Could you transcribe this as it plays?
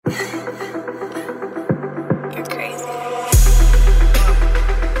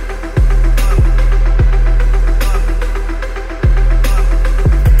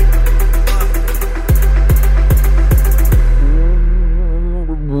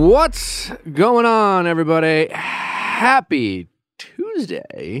What's going on, everybody? Happy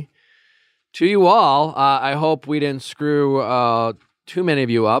Tuesday to you all. I hope we didn't screw too many of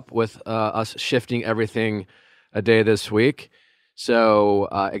you up with us shifting everything a day this week. So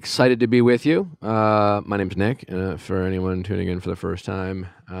excited to be with you. My name's Nick. For anyone tuning in for the first time,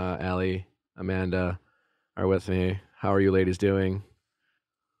 Allie, Amanda are with me. How are you ladies doing?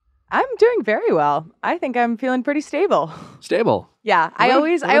 I'm doing very well. I think I'm feeling pretty stable. Stable. Yeah, I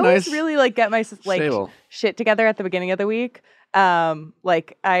always really get my shit together at the beginning of the week.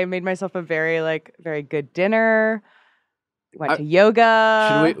 I made myself a very good dinner. Went to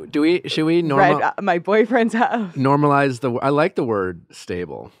yoga. Should we read my boyfriend's house. Normalize the? I like the word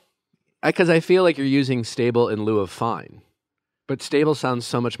stable, because I feel like you're using stable in lieu of fine, but stable sounds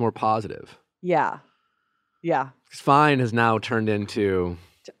so much more positive. Yeah. Because fine has now turned into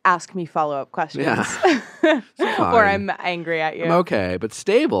to ask me follow-up questions. Yeah. Or I'm angry at you. I'm okay, but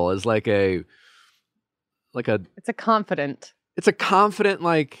stable is like a It's a confident. It's a confident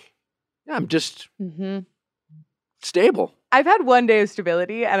I'm just stable. I've had one day of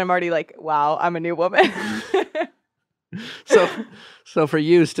stability and I'm already like, wow, I'm a new woman. So for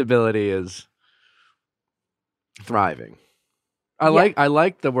you, stability is thriving. I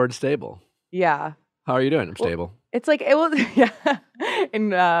like the word stable. Yeah. How are you doing? I'm stable. It's like it was, yeah.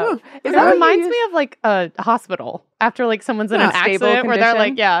 And it reminds me of like a hospital after like someone's in an accident where they're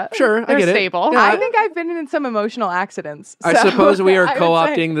like, sure, they're I get stable. It. Yeah. I think I've been in some emotional accidents. I suppose we are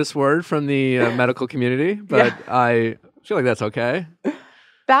co-opting this word from the medical community, but I feel like that's okay.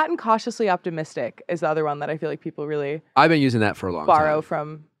 That and cautiously optimistic is the other one that I feel like people really I've been using that for a long time. Borrow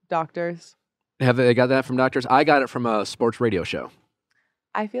from doctors. Have they got that from doctors? I got it from a sports radio show.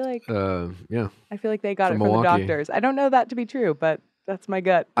 I feel like I feel like they got from it from Milwaukee. the doctors. I don't know that to be true, but that's my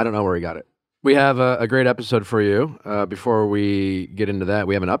gut. I don't know where he got it. We have a great episode for you. Before we get into that,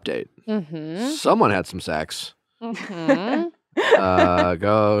 we have an update. Mm-hmm. Someone had some sex. Mm-hmm.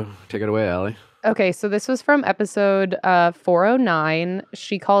 Go take it away, Allie. Okay, so this was from episode 409.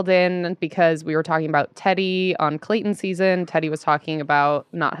 She called in because we were talking about Teddy on Clayton season. Teddy was talking about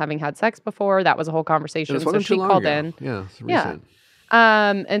not having had sex before. That was a whole conversation. So she called in. Yeah, it's recent.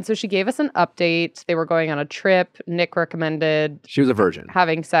 And so she gave us an update. They were going on a trip. Nick recommended she was a virgin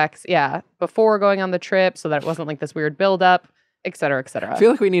having sex, before going on the trip, so that it wasn't like this weird buildup, et cetera, et cetera. I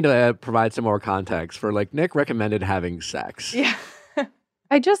feel like we need to provide some more context for Nick recommended having sex. Yeah.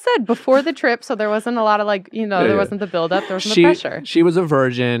 I just said before the trip, so there wasn't a lot of there wasn't the buildup, there wasn't the pressure. She was a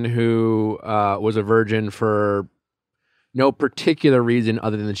virgin who was a virgin for no particular reason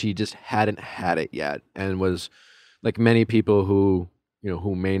other than she just hadn't had it yet, and was like many people who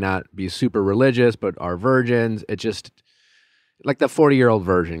may not be super religious but are virgins. It just like the 40-year-old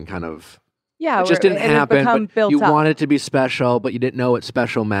virgin kind of. Yeah, it just didn't happen. But you up. wanted it to be special, but you didn't know what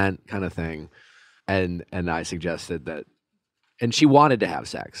special meant, kind of thing. And I suggested that, and she wanted to have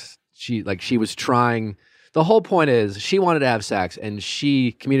sex. She was trying. The whole point is she wanted to have sex, and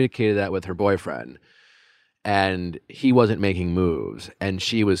she communicated that with her boyfriend, and he wasn't making moves, and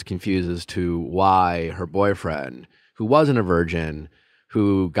she was confused as to why her boyfriend, who wasn't a virgin,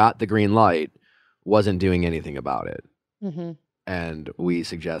 who got the green light, wasn't doing anything about it. Mm-hmm. And we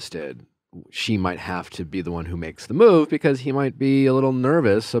suggested she might have to be the one who makes the move because he might be a little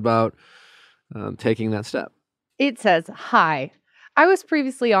nervous about taking that step. It says, "Hi, I was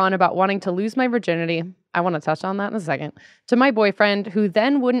previously on about wanting to lose my virginity. I want to touch on that in a second. To my boyfriend, who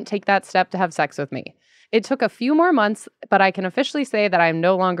then wouldn't take that step to have sex with me. It took a few more months, but I can officially say that I am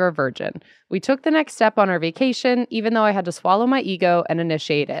no longer a virgin. We took the next step on our vacation, even though I had to swallow my ego and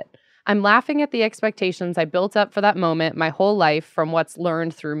initiate it. I'm laughing at the expectations I built up for that moment my whole life from what's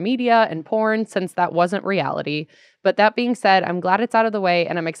learned through media and porn, since that wasn't reality. But that being said, I'm glad it's out of the way,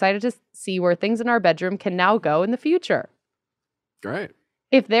 and I'm excited to see where things in our bedroom can now go in the future. Great.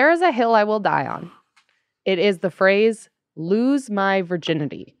 If there is a hill I will die on, it is the phrase, lose my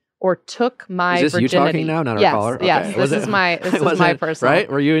virginity. Or took my virginity. Is this you talking now, not our caller? Yes, Okay. this is my personal. Right?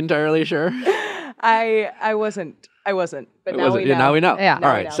 Were you entirely sure? I wasn't. But now we know. Now we know. Yeah. All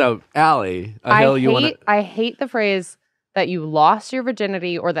right. So, Allie, I hate the phrase that you lost your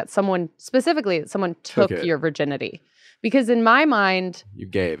virginity, or that someone took your virginity. Because in my mind, you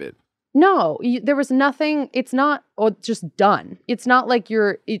gave it. No, there was nothing. It's not just done. It's not like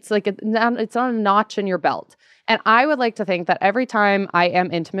it's not a notch in your belt. And I would like to think that every time I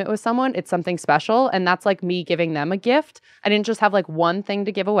am intimate with someone, it's something special. And that's like me giving them a gift. I didn't just have like one thing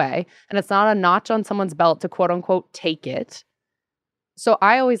to give away. And it's not a notch on someone's belt to quote unquote take it. So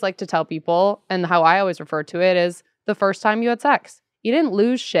I always like to tell people, and how I always refer to it is the first time you had sex. You didn't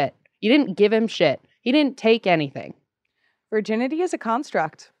lose shit. You didn't give him shit. He didn't take anything. Virginity is a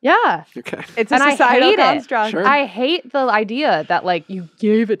construct. Yeah. Okay. It's a societal construct. Sure. I hate the idea that like you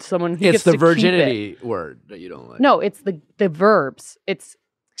gave it to someone who gets It's the to virginity word that you don't like. No, it's the verbs. It's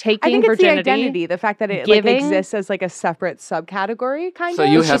taking I think virginity. it's the identity, the fact that it like exists as like a separate subcategory kind of. So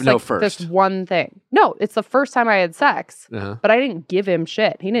you It's have just, no like, first. This one thing. No, it's the first time I had sex, Uh-huh. but I didn't give him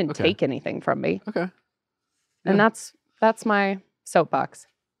shit. He didn't Okay. take anything from me. Okay. And Yeah. that's my soapbox.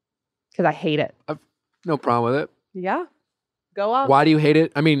 Because I hate it. No problem with it. Yeah. Go up. Why do you hate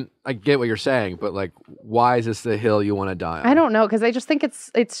it? I mean, I get what you're saying, but like, why is this the hill you want to die on? I don't know, because I just think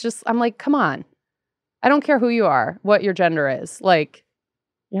it's just, I'm like, come on. I don't care who you are, what your gender is. Like,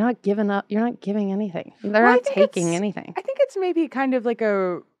 you're not giving up. You're not giving anything. They're Well, I not think taking anything. I think it's maybe kind of like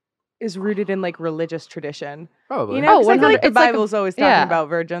is rooted in like religious tradition. Probably. You know, 'cause I feel 100 like the it's like a- Bible's always talking yeah. about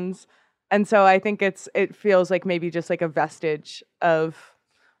virgins. And so I think it feels like maybe just like a vestige of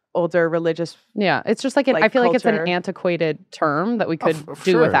older religious. Yeah, it's just like, I feel like it's an culture. antiquated term that we could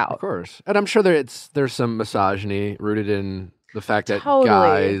do Sure, without. Of course. And I'm sure there's some misogyny rooted in the fact that Totally.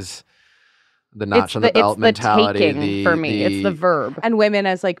 guys, the notch on the belt mentality. It's the taking for me. It's the verb. And women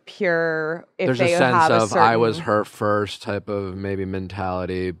as like pure, if there's they a sense have of a certain, I was her first type of maybe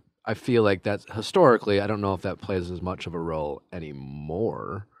mentality. I feel like that's historically, I don't know if that plays as much of a role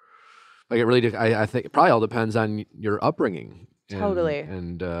anymore. Like it really, I think it probably all depends on your upbringing. Totally.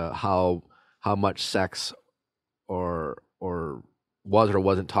 And how much sex or was or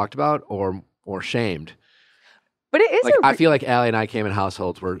wasn't talked about or shamed. But it is Like I feel like Allie and I came in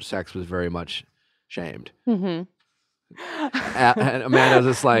households where sex was very much shamed. Mm-hmm. And Amanda's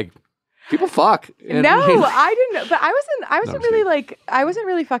just like, people fuck. And- No, I didn't. But I wasn't I'm really kidding. like I wasn't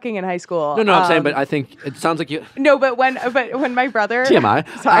really fucking in high school. No, I'm saying, but I think it sounds like you. no, but when my brother TMI.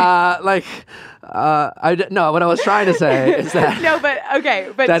 Sorry. No, what I was trying to say is that no, but okay,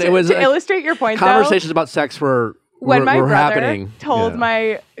 but That to, it was to a illustrate your point, conversations about sex were when my brother happening. told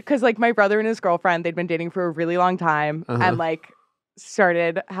Yeah. because like my brother and his girlfriend, they'd been dating for a really long time Uh-huh. and like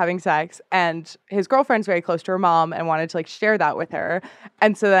started having sex, and his girlfriend's very close to her mom and wanted to like share that with her.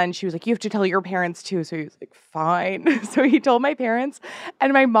 And so then she was like, you have to tell your parents too. So he was like, fine. So he told my parents,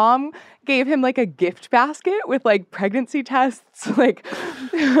 and my mom gave him like a gift basket with like pregnancy tests, like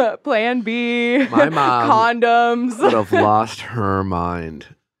Plan B, My mom condoms. would have lost her mind.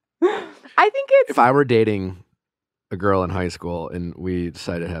 I think it's If I were dating a girl in high school and we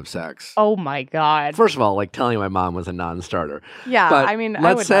decided to have sex. Oh my God. First of all, like telling my mom was a non-starter. yeah. But I mean,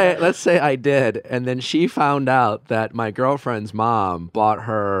 let's say I did, and then she found out that my girlfriend's mom bought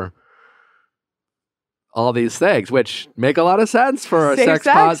her all these things, which make a lot of sense for a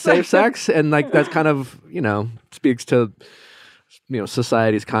Safe safe sex, and like that's kind of speaks to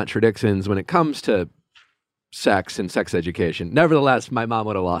society's contradictions when it comes to sex and sex education. Nevertheless, my mom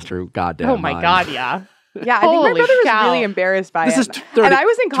would have lost her goddamn Oh my mind. God, yeah. Yeah, I think my Holy brother was cow. really embarrassed by This it. is 30 and I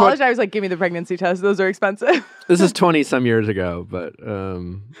was in college, 20 I was like, give me the pregnancy test. Those are expensive. This is 20 some years ago, but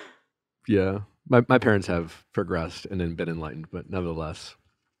yeah, my parents have progressed and then been enlightened, but nevertheless.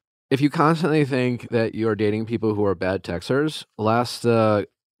 If you constantly think that you're dating people who are bad texters, last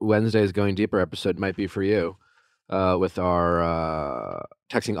Wednesday's Going Deeper episode might be for you with our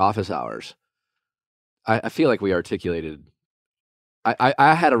texting office hours. I feel like we articulated.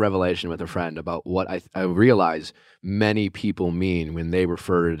 I had a revelation with a friend about what I realize many people mean when they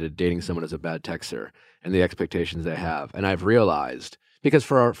refer to dating someone as a bad texter and the expectations they have. And I've realized, because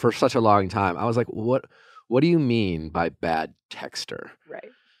for such a long time, I was like, what do you mean by bad texter? Right.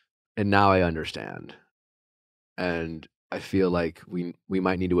 And now I understand. And I feel like we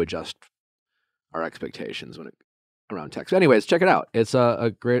might need to adjust our expectations around text. Anyways, check it out. It's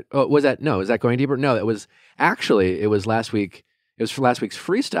a great. Oh, is that Going Deeper? No, it was last week. It was for last week's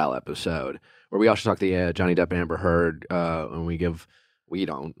freestyle episode where we also talked to Johnny Depp and Amber Heard, and we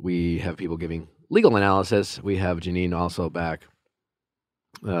have people giving legal analysis. We have Janine also back,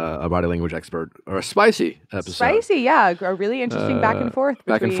 a body language expert, or a spicy episode. Spicy, yeah. A really interesting back and forth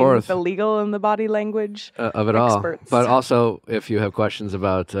between the legal and the body language of it experts. all. But also, if you have questions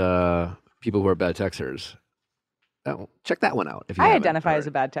about people who are bad texters, check that one out. If you I haven't identify as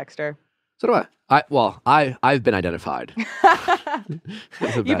heard. a bad texter. So do I. I've been identified.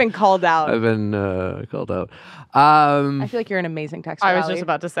 You've been called out. I've been called out. I feel like you're an amazing texter. I was Allie. just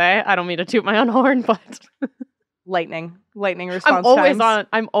about to say, I don't mean to toot my own horn, but lightning response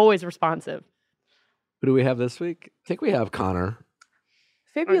I'm always responsive. Who do we have this week? I think we have Connor.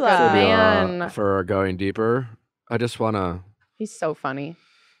 Fibula. Man. For our Going Deeper. I just want to He's so funny.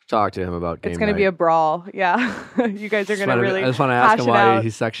 talk to him about game It's going to night. be a brawl. Yeah. You guys are going to really I just want to ask hash him it why out. he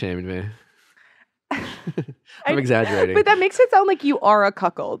sex shamed me. I'm exaggerating. But that makes it sound like you are a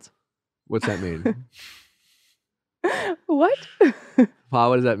cuckold. What's that mean? What? Wow,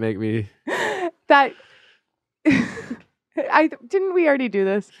 what does that make me? That didn't we already do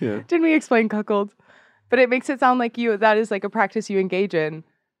this? Yeah. Didn't we explain cuckold? But it makes it sound like that is like a practice you engage in,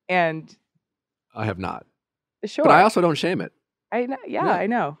 and I have not. Sure, but I also don't shame it. I know. Yeah, I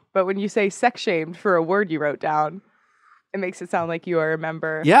know. But when you say sex shamed for a word you wrote down, it makes it sound like you are a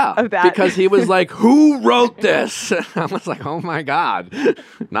member of that. Because he was like, who wrote this? I was like, oh my God,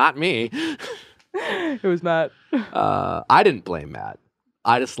 not me. It was Matt. I didn't blame Matt.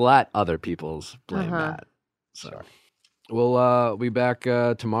 I just let other people's blame Matt. So we'll be back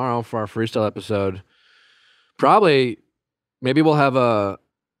tomorrow for our freestyle episode. Probably, maybe we'll have a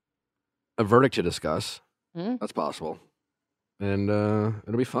verdict to discuss. That's possible. And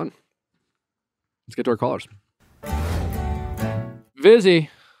it'll be fun. Let's get to our callers. Vizzy,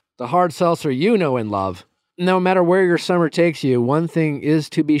 the hard seltzer you know and love. No matter where your summer takes you, one thing is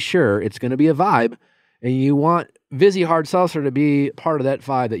to be sure, it's going to be a vibe, and you want Vizzy Hard Seltzer to be part of that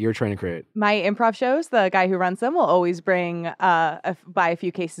vibe that you're trying to create. My improv shows, the guy who runs them will always bring buy a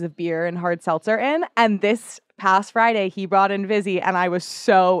few cases of beer and hard seltzer in, and this past Friday he brought in Vizzy, and I was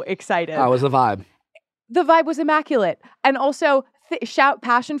so excited. How was the vibe? The vibe was immaculate, and also shout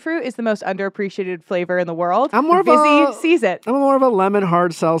passion fruit is the most underappreciated flavor in the world. I'm more Vizzy sees it. I'm more of a lemon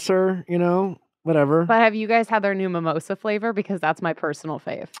hard seltzer, whatever. But have you guys had their new mimosa flavor? Because that's my personal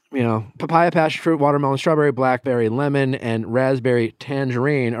fave. Papaya, passion fruit, watermelon, strawberry, blackberry, lemon, and raspberry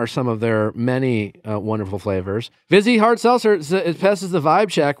tangerine are some of their many wonderful flavors. Vizzy Hard Seltzer, it passes the vibe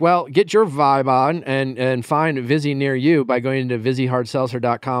check. Well, get your vibe on and find Vizzy near you by going to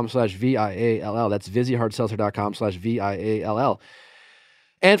VizzyHardSeltzer.com/VIALL. That's VizzyHardSeltzer.com/VIALL.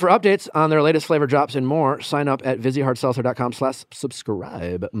 And for updates on their latest flavor drops and more, sign up at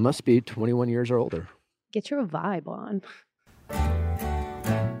VizzyHardSeltzer.com/subscribe. Must be 21 years or older. Get your vibe on.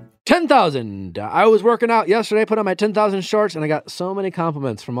 10,000. I was working out yesterday, put on my 10,000 shorts, and I got so many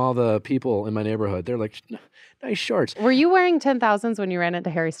compliments from all the people in my neighborhood. They're like, nice shorts. Were you wearing 10,000s when you ran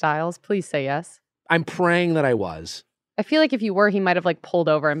into Harry Styles? Please say yes. I'm praying that I was. I feel like if you were, he might have pulled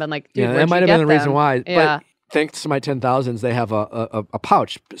over and been like, dude, that might have been the reason why. Yeah. But thanks to my 10,000s, they have a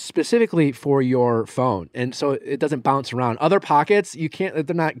pouch specifically for your phone. And so it doesn't bounce around. Other pockets, they're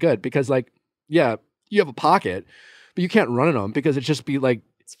not good because you have a pocket, but you can't run in them because it'd just be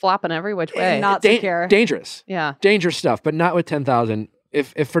it's flopping every which way. Not secure. Dangerous. Yeah. Dangerous stuff, but not with 10,000.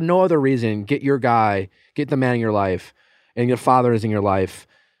 If for no other reason, get your guy, get the man in your life, and your father is in your life,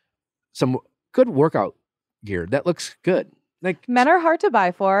 some good workout gear that looks good. Men are hard to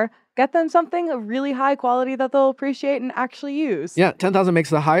buy for. Get them something of really high quality that they'll appreciate and actually use. Yeah, 10,000 makes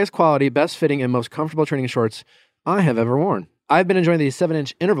the highest quality, best fitting, and most comfortable training shorts I have ever worn. I've been enjoying the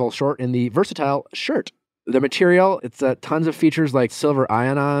 7-inch interval short in the Versatile shirt. The material, it's tons of features like silver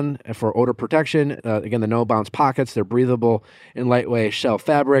ion-on for odor protection. Again, the no-bounce pockets. They're breathable and lightweight shell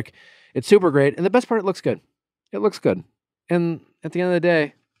fabric. It's super great. And the best part, it looks good. It looks good. And at the end of the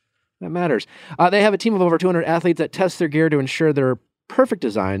day, that matters. They have a team of over 200 athletes that test their gear to ensure their perfect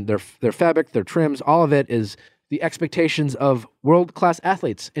design, their fabric, their trims, all of it is the expectations of world-class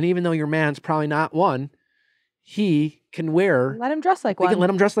athletes. And even though your man's probably not one, he can wear... Let him dress like one. Can let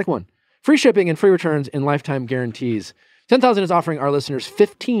him dress like one. Free shipping and free returns and lifetime guarantees. 10,000 is offering our listeners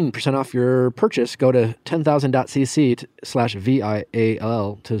 15% off your purchase. Go to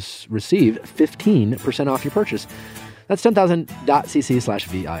 10,000.cc/VIALL to receive 15% off your purchase. That's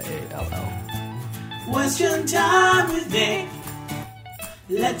 10,000.cc/VIALL. Question time with Nick.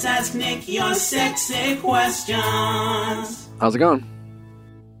 Let's ask Nick your sexy questions. How's it going?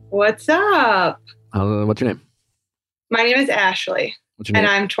 What's up? What's your name? My name is Ashley. What's your name?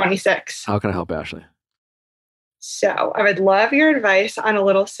 And I'm 26. How can I help, Ashley? So I would love your advice on a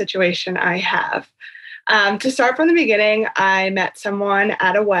little situation I have. To start from the beginning, I met someone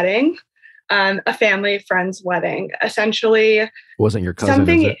at a wedding, a family friend's wedding. Essentially, it wasn't your cousin,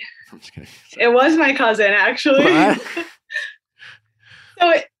 is it? I'm just kidding. It was my cousin, actually.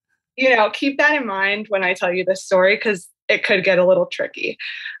 So, keep that in mind when I tell you this story because it could get a little tricky.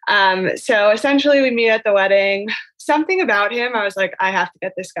 So essentially, we meet at the wedding. Something about him, I was like, I have to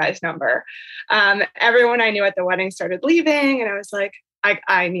get this guy's number. Everyone I knew at the wedding started leaving, and I was like,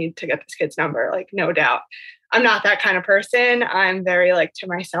 I need to get this kid's number, no doubt. I'm not that kind of person. I'm very to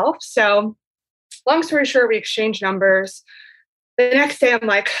myself. So long story short, we exchanged numbers. The next day, I'm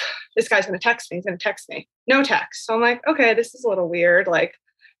like, this guy's going to text me. He's going to text me. No text. So I'm like, okay, this is a little weird.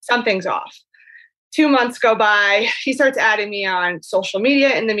 Something's off. 2 months go by. He starts adding me on social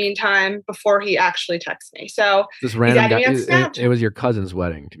media in the meantime before he actually texts me. So this random guy, it was your cousin's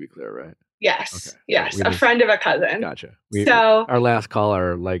wedding, to be clear, right? Yes. Okay. Yes. A friend of a cousin. Gotcha. Our last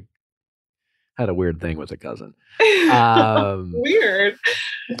caller, had a weird thing with a cousin. Weird.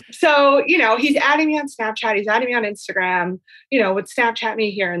 So, he's adding me on Snapchat. He's adding me on Instagram, would Snapchat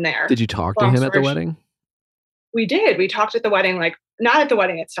me here and there. Did you talk to him at the wedding? We did. We talked at the wedding, like not at the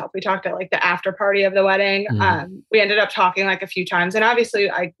wedding itself. We talked at like the after party of the wedding. We ended up talking like a few times. And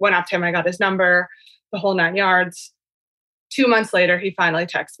obviously I went up to him. I got his number, the whole 9 yards. 2 months later, he finally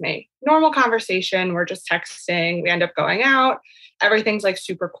texts me. Normal conversation. We're just texting. We end up going out. Everything's like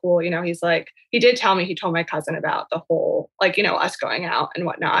super cool. He's like, he did tell me, he told my cousin about the whole, like, us going out and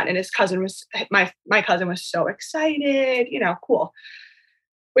whatnot. And his cousin was, my cousin was so excited, cool.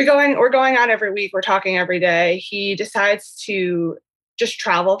 We're going out every week. We're talking every day. He decides to just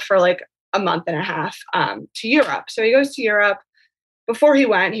travel for like a month and a half to Europe. So he goes to Europe. Before he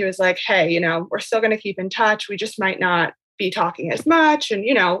went, he was like, hey, we're still going to keep in touch. We just might not be talking as much. And,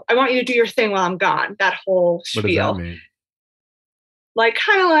 I want you to do your thing while I'm gone. That whole spiel. What does that mean? Like,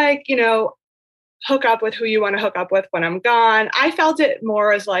 kind of like, hook up with who you want to hook up with when I'm gone. I felt it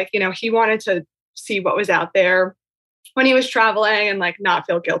more as like, he wanted to see what was out there when he was traveling and like not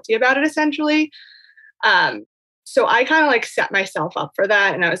feel guilty about it, essentially. So I kind of like set myself up for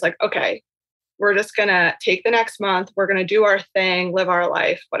that. And I was like, okay, we're just going to take the next month. We're going to do our thing, live our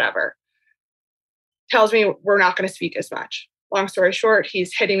life, whatever. Tells me we're not going to speak as much. Long story short,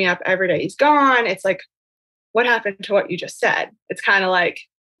 he's hitting me up every day. He's gone. It's like, what happened to what you just said? It's kind of like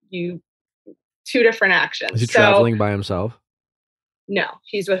two different actions. Is he traveling by himself? No,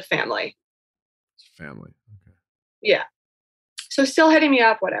 he's with family. It's family. Okay. Yeah. So still hitting me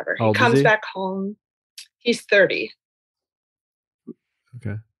up, whatever. How old he comes is he? back home. He's 30.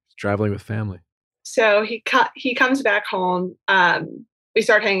 Okay. He's traveling with family. So he comes back home. We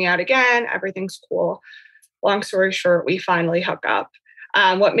start hanging out again. Everything's cool. Long story short, we finally hook up.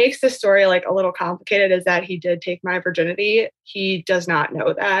 What makes this story like a little complicated is that he did take my virginity. He does not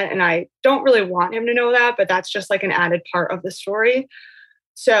know that. And I don't really want him to know that, but that's just like an added part of the story.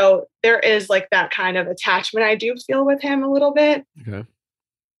 So there is like that kind of attachment I do feel with him a little bit. Okay.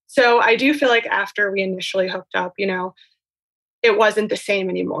 So I do feel like after we initially hooked up, it wasn't the same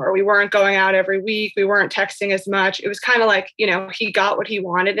anymore. We weren't going out every week. We weren't texting as much. It was kind of like, he got what he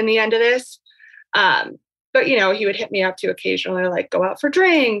wanted in the end of this. But, he would hit me up to occasionally like go out for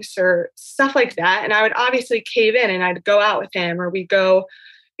drinks or stuff like that. And I would obviously cave in and I'd go out with him, or we go,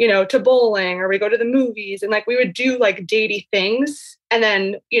 to bowling, or we go to the movies, and like we would do like datey things. And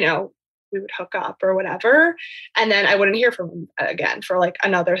then, we would hook up or whatever. And then I wouldn't hear from him again for like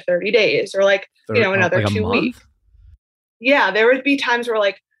another 30 days or like, another like 2 weeks. Yeah. There would be times where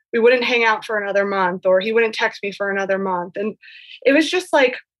like we wouldn't hang out for another month, or he wouldn't text me for another month. And it was just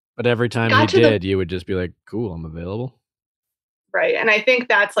like, but every time he did, you would just be like, cool, I'm available. Right. And I think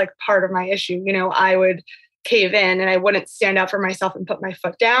that's like part of my issue. I would cave in and I wouldn't stand up for myself and put my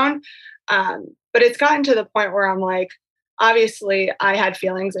foot down. But it's gotten to the point where I'm like, obviously I had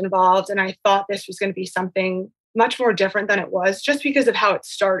feelings involved, and I thought this was going to be something much more different than it was, just because of how it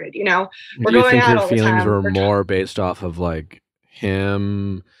started. We're going out all the time. Do you think your feelings were more based off of like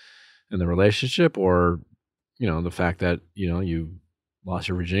him and the relationship, or, the fact that, you lost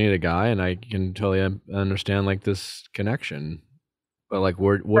your virginity to a guy, and I can totally understand like this connection, but like,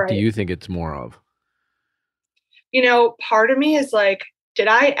 what Right. do you think it's more of? Part of me is like, did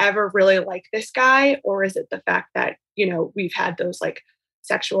I ever really like this guy? Or is it the fact that, we've had those like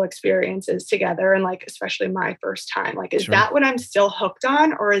sexual experiences together, and like, especially my first time, like, is Sure. that what I'm still hooked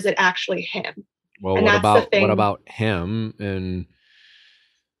on, or is it actually him? Well, And what that's the about thing. what about him and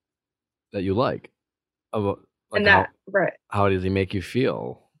that you like? About like And that, right. how does he make you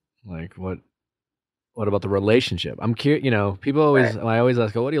feel? Like what about the relationship? I'm curious. People always Right. I always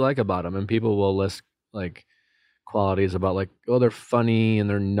ask, oh, what do you like about him? And people will list like qualities about like, oh, they're funny and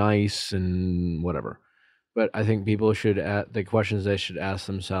they're nice and whatever. But I think people should the questions they should ask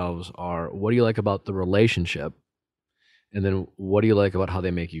themselves are, what do you like about the relationship? And then what do you like about how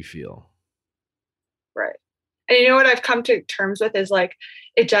they make you feel? Right. And what I've come to terms with is like,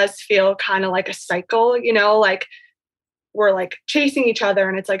 it does feel kind of like a cycle, like we're like chasing each other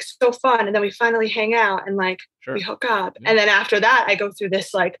and it's like so fun. And then we finally hang out and like Sure. we hook up. Yeah. And then after that, I go through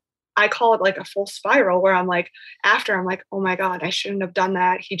this, like, I call it like a full spiral where I'm like, after I'm like, oh my God, I shouldn't have done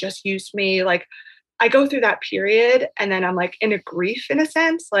that. He just used me. Like, I go through that period, and then I'm like in a grief in a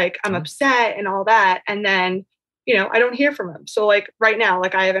sense, like I'm upset and all that. And then, I don't hear from him. So like right now,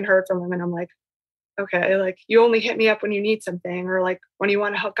 like I haven't heard from him, and I'm like, okay, like you only hit me up when you need something, or like when you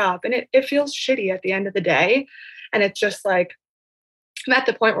want to hook up. And it feels shitty at the end of the day. And it's just like, I'm at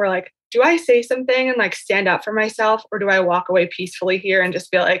the point where like, do I say something and like stand up for myself, or do I walk away peacefully here and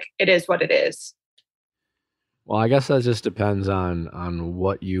just be like, it is what it is? Well, I guess that just depends on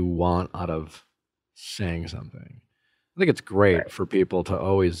what you want out of saying something. I think it's great for people to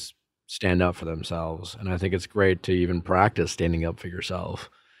always stand up for themselves. And I think it's great to even practice standing up for yourself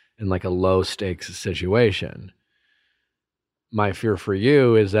in like a low stakes situation. My fear for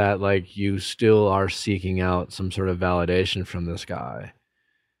you is that like you still are seeking out some sort of validation from this guy.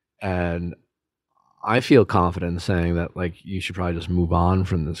 And I feel confident in saying that like you should probably just move on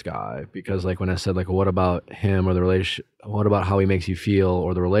from this guy, because like when I said like what about him or the relation, what about how he makes you feel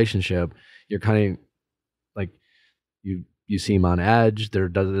or the relationship, you're kind of like you seem on edge. There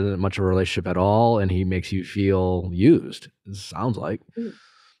doesn't much of a relationship at all, and he makes you feel used. It sounds like.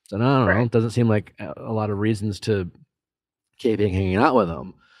 So I don't know. It doesn't seem like a lot of reasons to keeping hanging out with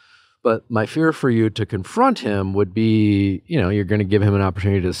him. But my fear for you to confront him would be, you know, you're going to give him an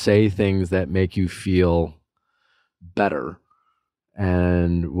opportunity to say things that make you feel better,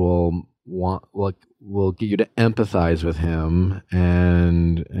 and will get you to empathize with him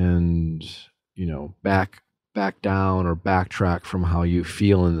and you know back down or backtrack from how you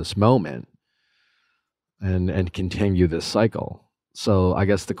feel in this moment, and continue this cycle. So I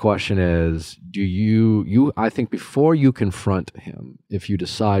guess the question is, do you I think before you confront him, if you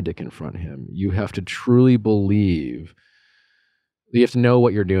decide to confront him, you have to truly believe, you have to know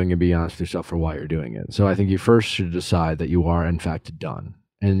what you're doing and be honest with yourself for why you're doing it. So I think you first should decide that you are in fact done,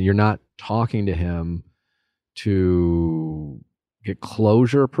 and you're not talking to him to get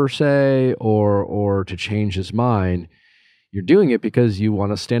closure per se or to change his mind. You're doing it because you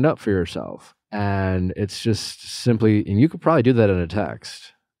want to stand up for yourself. And it's just simply, and you could probably do that in a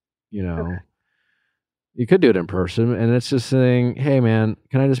text, you know, you could do it in person, and it's just saying, hey man,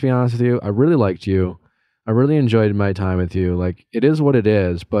 can I just be honest with you? I really liked you. I really enjoyed my time with you. Like, it is what it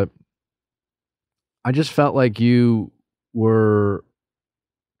is, but I just felt like you were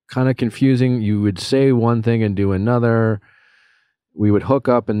kind of confusing. You would say one thing and do another. We would hook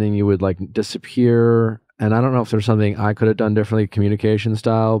up and then you would like disappear. And I don't know if there's something I could have done differently, communication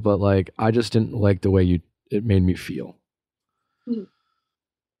style, but like, I just didn't like the way it made me feel. Mm-hmm.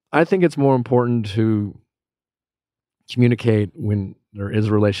 I think it's more important to communicate when there is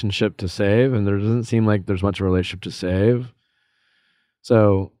a relationship to save, and there doesn't seem like there's much of a relationship to save.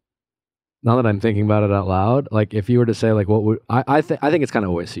 So now that I'm thinking about it out loud, like if you were to say like, what would, I think it's kind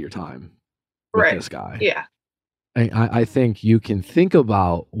of a waste of your time with this guy. Yeah. I think you can think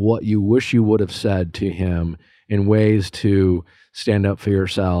about what you wish you would have said to him in ways to stand up for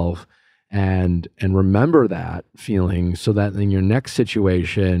yourself and remember that feeling, so that in your next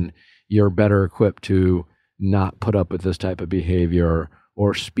situation, you're better equipped to not put up with this type of behavior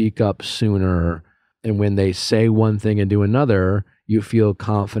or speak up sooner. And when they say one thing and do another, you feel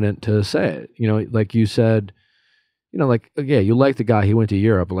confident to say it. You know, like you said, you know, like, yeah, you like the guy, he went to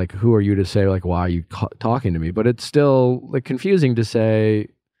Europe. Like, who are you to say, like, why are you talking to me? But it's still like confusing to say,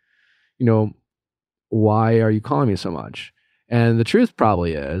 you know, why are you calling me so much? And the truth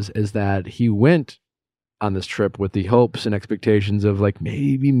probably is that he went on this trip with the hopes and expectations of like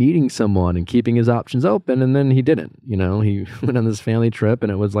maybe meeting someone and keeping his options open. And then he didn't, you know, he went on this family trip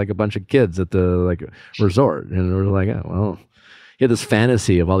and it was like a bunch of kids at the like resort. And it was like, oh, well, he had this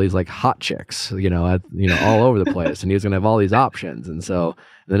fantasy of all these like hot chicks, you know, all over the place, and he was going to have all these options. And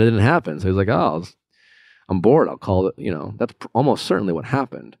then it didn't happen. So he was like, oh, I'm bored. I'll call it, you know, that's almost certainly what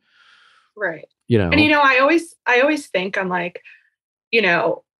happened. Right. You know, and you know, I always think, I'm like, you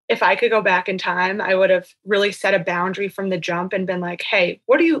know, if I could go back in time, I would have really set a boundary from the jump and been like, hey,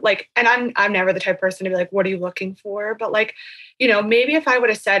 what do you like? And I'm never the type of person to be like, what are you looking for? But like, you know, maybe if I would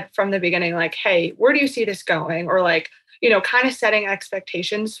have said from the beginning, like, hey, where do you see this going? Or like, you know, kind of setting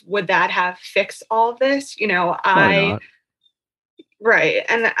expectations, would that have fixed all of this? You know, right.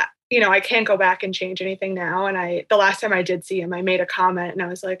 And, you know, I can't go back and change anything now. And the last time I did see him, I made a comment and I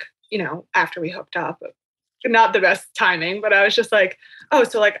was like, you know, after we hooked up, not the best timing, but I was just like, oh,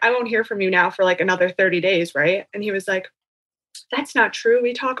 so like, I won't hear from you now for like another 30 days. Right. And he was like, that's not true.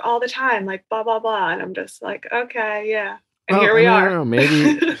 We talk all the time, like blah, blah, blah. And I'm just like, okay, yeah. And here we are. I don't know,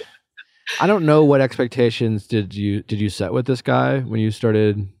 maybe, I don't know what expectations did you set with this guy when you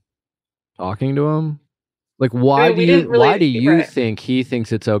started talking to him? Like, why do you think he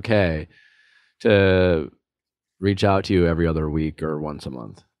thinks it's okay to reach out to you every other week or once a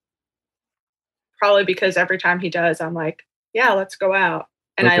month? Probably because every time he does, I'm like, yeah, let's go out.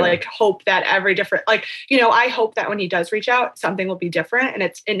 And I like hope that every different, like, you know, I hope that when he does reach out, something will be different, and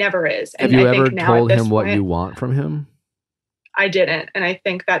it never is. And have you ever told him what you want from him? I didn't. And I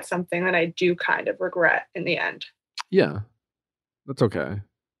think that's something that I do kind of regret in the end. Yeah, that's okay.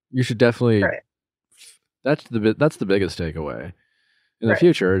 You should definitely, that's the biggest takeaway in the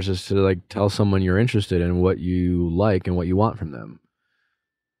future, is just to like tell someone you're interested in what you like and what you want from them.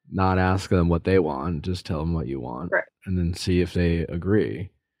 not ask them what they want, just tell them what you want, right, and then see if they agree.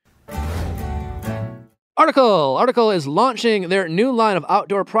 Article is launching their new line of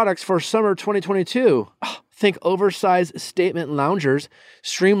outdoor products for summer 2022. Think oversized statement loungers,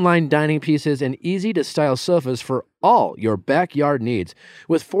 streamlined dining pieces, and easy-to-style sofas for all your backyard needs.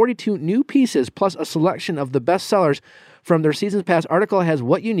 With 42 new pieces plus a selection of the best sellers from their season's past, Article has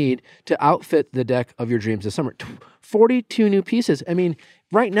what you need to outfit the deck of your dreams this summer. 42 new pieces. I mean,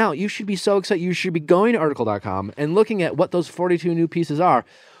 right now, you should be so excited. You should be going to article.com and looking at what those 42 new pieces are.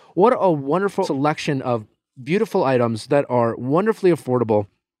 What a wonderful selection of beautiful items that are wonderfully affordable.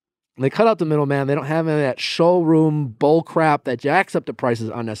 They cut out the middleman. They don't have any of that showroom bull crap that jacks up the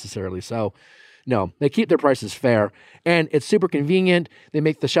prices unnecessarily. So, no, they keep their prices fair. And it's super convenient. They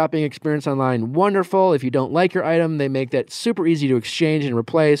make the shopping experience online wonderful. If you don't like your item, they make that super easy to exchange and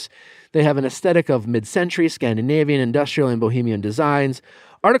replace. They have an aesthetic of mid-century, Scandinavian, industrial, and bohemian designs.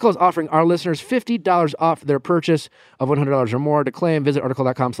 Article is offering our listeners $50 off their purchase of $100 or more. To claim, visit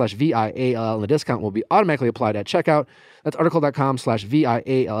article.com/VIALL, and the discount will be automatically applied at checkout. That's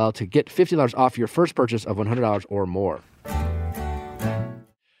article.com/VIALL to get $50 off your first purchase of $100 or more.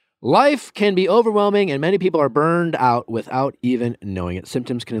 Life can be overwhelming, and many people are burned out without even knowing it.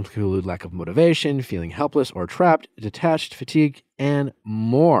 Symptoms can include lack of motivation, feeling helpless or trapped, detached, fatigue, and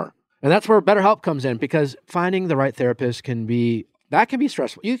more. And that's where BetterHelp comes in, because finding the right therapist can be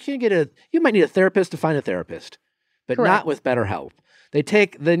stressful. You might need a therapist to find a therapist, but Correct. Not with BetterHelp. They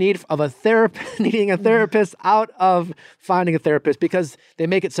take the need of needing a therapist out of finding a therapist because they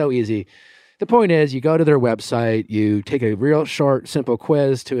make it so easy. The point is, you go to their website, you take a real short, simple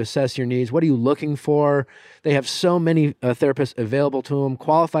quiz to assess your needs. What are you looking for? They have so many therapists available to them,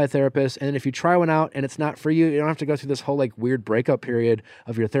 qualified therapists. And if you try one out and it's not for you, you don't have to go through this whole weird breakup period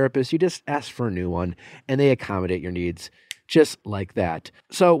of your therapist. You just ask for a new one and they accommodate your needs just like that.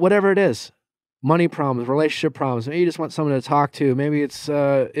 So whatever it is, money problems, relationship problems, maybe you just want someone to talk to, maybe it's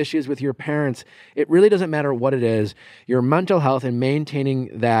issues with your parents. It really doesn't matter what it is. Your mental health and maintaining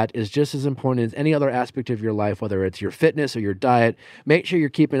that is just as important as any other aspect of your life, whether it's your fitness or your diet. Make sure you're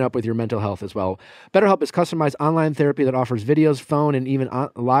keeping up with your mental health as well. BetterHelp is customized online therapy that offers videos, phone, and even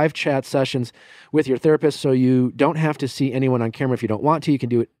live chat sessions with your therapist, so you don't have to see anyone on camera if you don't want to. You can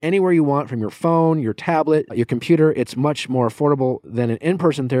do it anywhere you want from your phone, your tablet, your computer. It's much more affordable than an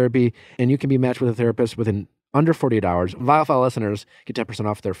in-person therapy, and you can be matched with a therapist within under 48 hours. Vialfile listeners get 10%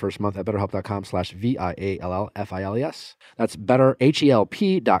 off their first month at betterhelp.com/VIALLFILES. That's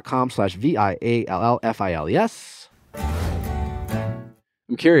betterhelp.com/VIALLFILES.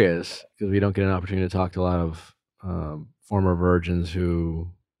 I'm curious, because we don't get an opportunity to talk to a lot of former virgins who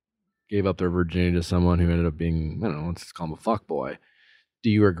gave up their virginity to someone who ended up being, I don't know, let's call him a fuckboy. Do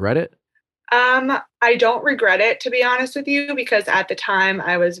you regret it? I don't regret it, to be honest with you, because at the time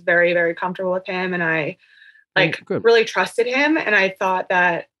I was very, very comfortable with him and I really trusted him. And I thought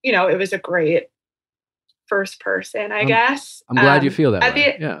that, it was a great first person, I guess. I'm glad you feel that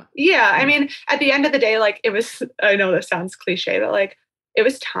way. Yeah. I mean, at the end of the day, it was, I know this sounds cliche, but it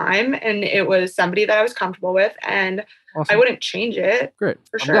was time and it was somebody that I was comfortable with and awesome. I wouldn't change it. Great.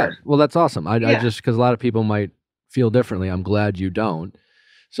 For I'm sure. Glad. Well, that's awesome. I just, because a lot of people might feel differently. I'm glad you don't.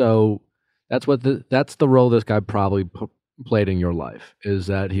 So that's the role this guy probably played in your life, is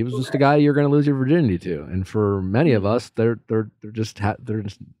that he was just a guy you're going to lose your virginity to. And for many of us, there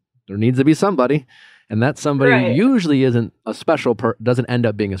needs to be somebody, and that somebody usually isn't a special doesn't end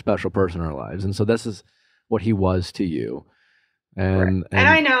up being a special person in our lives. And so this is what he was to you. And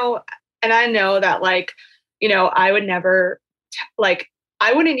I know that I would never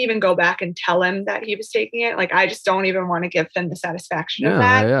I wouldn't even go back and tell him that he was taking it. I just don't even want to give him the satisfaction of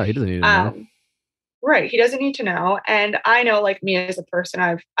that. Yeah, he doesn't need to know. Right. He doesn't need to know. And I know, me as a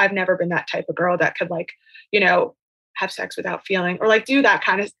person, I've never been that type of girl that could have sex without feeling or do that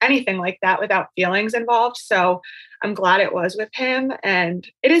kind of anything like that without feelings involved. So I'm glad it was with him, and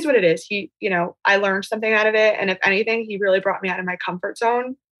it is what it is. He, I learned something out of it. And if anything, he really brought me out of my comfort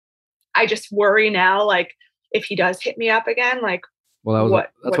zone. I just worry now, if he does hit me up again, well,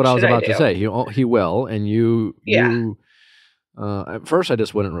 that's what I was about to say. He will, and you. At first, I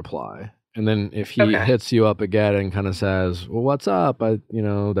just wouldn't reply, and then if he hits you up again and kind of says, "Well, what's up?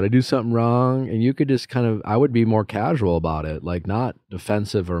 Did I do something wrong?" And you could just I would be more casual about it, not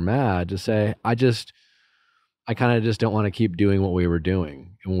defensive or mad. Just say, I kind of just don't want to keep doing what we were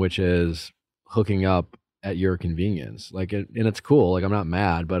doing, which is hooking up at your convenience. And it's cool. I'm not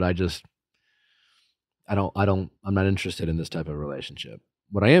mad, but I'm not interested in this type of relationship.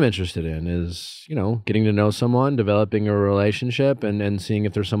 What I am interested in is, getting to know someone, developing a relationship and seeing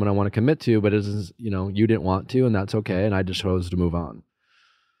if there's someone I want to commit to, but you didn't want to, and that's okay. And I just chose to move on.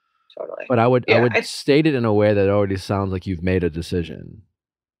 Totally. But I would state it in a way that already sounds like you've made a decision.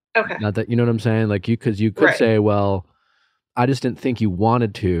 Okay. Not that, you know what I'm saying? Like you could say, well, I just didn't think you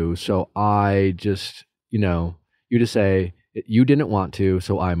wanted to, so I just, you just say you didn't want to,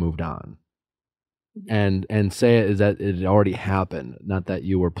 so I moved on. And say it is that it already happened, not that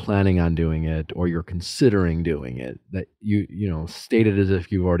you were planning on doing it or you're considering doing it, that you state it as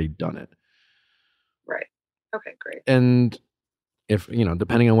if you've already done it. Right. Okay, great. And if,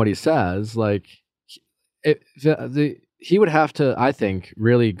 depending on what he says, like he would have to, I think,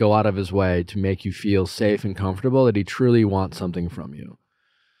 really go out of his way to make you feel safe and comfortable that he truly wants something from you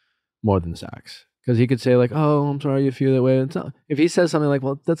more than sex. Because he could say like, oh, I'm sorry you feel that way. It's not, if he says something like,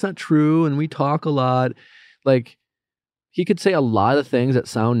 well, that's not true and we talk a lot, like he could say a lot of things that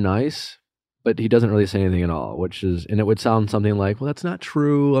sound nice, but he doesn't really say anything at all, and it would sound something like, well, that's not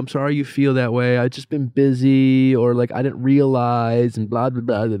true. I'm sorry you feel that way. I've just been busy, or like, I didn't realize, and blah, blah,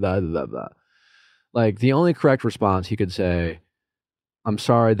 blah, blah, blah, blah. Like the only correct response he could say, I'm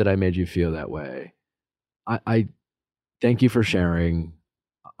sorry that I made you feel that way. I thank you for sharing.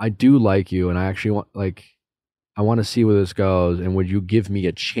 I do like you, and I actually I want to see where this goes, and would you give me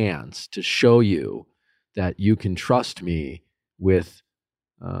a chance to show you that you can trust me with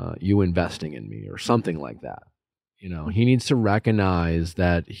you investing in me, or something like that. He needs to recognize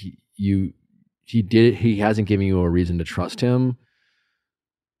that he hasn't given you a reason to trust him,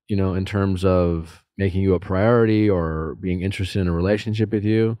 in terms of making you a priority or being interested in a relationship with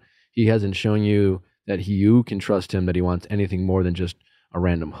you. He hasn't shown you that you can trust him, that he wants anything more than just a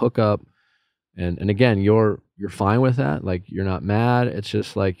random hookup. And again, you're fine with that. Like, you're not mad. It's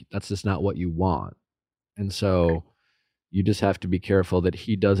just like, that's just not what you want. And so you just have to be careful that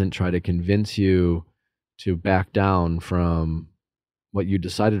he doesn't try to convince you to back down from what you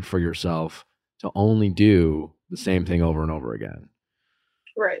decided for yourself to only do the same thing over and over again.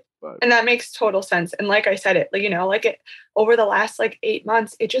 Right. And that makes total sense. And like I said, it over the last 8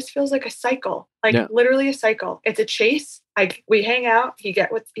 months, it just feels like a cycle, literally a cycle. It's a chase. We hang out, he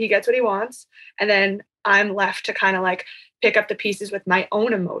gets what he wants. And then I'm left to kind of pick up the pieces with my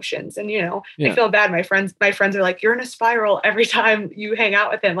own emotions. And, I feel bad. My friends are like, you're in a spiral every time you hang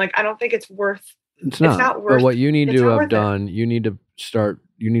out with him. I don't think it's worth. It's not worth. But what you need to have done, you need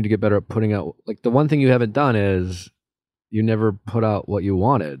to get better at putting out, the one thing you haven't done is you never put out what you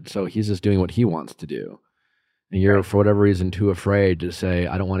wanted. So he's just doing what he wants to do. And you're, for whatever reason, too afraid to say,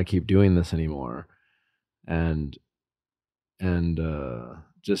 I don't want to keep doing this anymore. And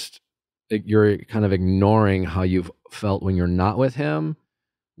just, you're kind of ignoring how you've felt when you're not with him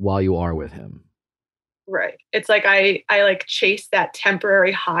while you are with him. Right. It's like I chase that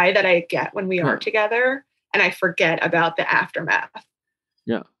temporary high that I get when we are together, and I forget about the aftermath.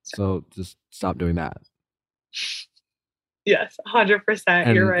 Yeah. So just stop doing that. Yes,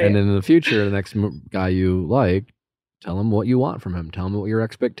 100%. You're right. And in the future, the next guy you like, tell him what you want from him. Tell him what your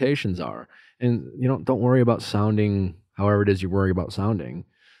expectations are. And don't worry about sounding however it is you worry about sounding.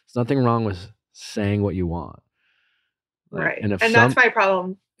 There's nothing wrong with saying what you want. Right. And that's my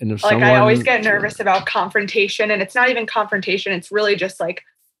problem. And if I always get nervous about confrontation, and it's not even confrontation. It's really just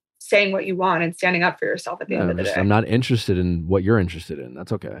saying what you want and standing up for yourself at the end of the day. I'm not interested in what you're interested in.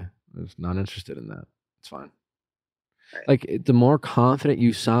 That's okay. I'm just not interested in that. It's fine. Right. The more confident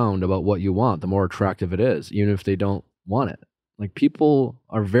you sound about what you want, the more attractive it is, even if they don't want it. People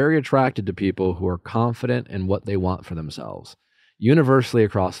are very attracted to people who are confident in what they want for themselves, universally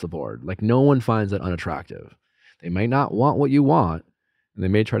across the board. No one finds that unattractive. They might not want what you want, and they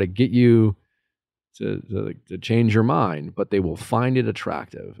may try to get you to change your mind, but they will find it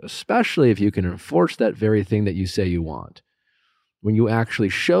attractive, especially if you can enforce that very thing that you say you want. When you actually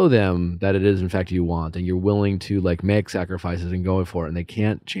show them that it is in fact you want, and you're willing to make sacrifices and go for it, and they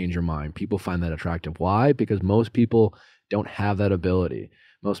can't change your mind, people find that attractive. Why? Because most people don't have that ability.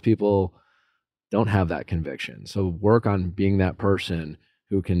 Most people don't have that conviction. So work on being that person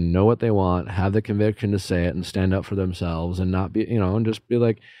who can know what they want, have the conviction to say it and stand up for themselves, and not be, and just be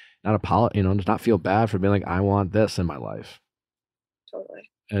just not feel bad for being I want this in my life. Totally.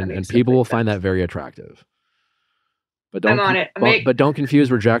 And people will find that very attractive. But don't, I'm on it. But don't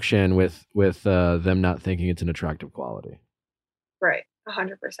confuse rejection with them not thinking it's an attractive quality. Right.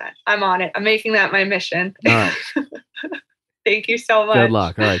 100%. I'm on it. I'm making that my mission. All right. Thank you so much. Good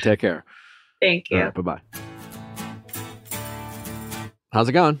luck. All right. Take care. Thank you. All right. Bye-bye. How's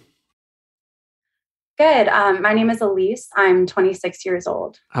it going? Good. My name is Elise. I'm 26 years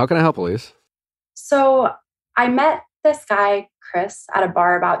old. How can I help, Elise? So I met this guy, Chris, at a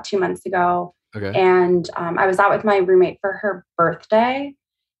bar about 2 months ago. Okay. And I was out with my roommate for her birthday.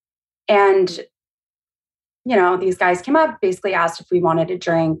 And these guys came up, basically asked if we wanted a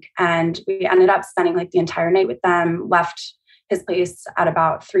drink, and we ended up spending like the entire night with them, left his place at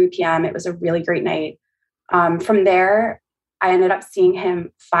about 3 p.m. It was a really great night. From there, I ended up seeing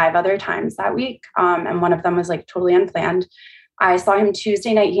him 5 other times that week. And one of them was like totally unplanned. I saw him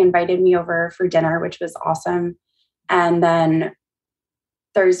Tuesday night. He invited me over for dinner, which was awesome. And then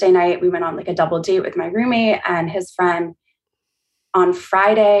Thursday night, we went on like a double date with my roommate and his friend. On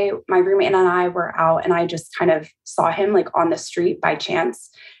Friday, my roommate and I were out, and I just kind of saw him like on the street by chance.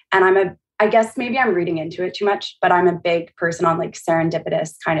 And I guess maybe I'm reading into it too much, but I'm a big person on like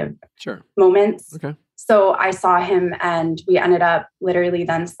serendipitous kind of moments. Okay. So I saw him, and we ended up literally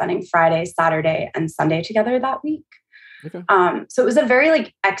then spending Friday, Saturday, and Sunday together that week. Okay. So it was a very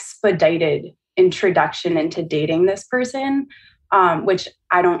like expedited introduction into dating this person, which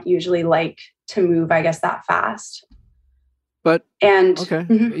I don't usually like to move, I guess, that fast. But and okay,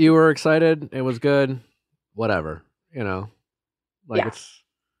 you were excited. It was good. Whatever, like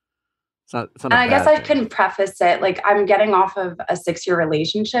it's not. And I guess I couldn't preface it like I'm getting off of a 6-year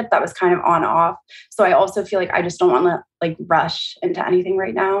relationship that was kind of on off. So I also feel like I just don't want to like rush into anything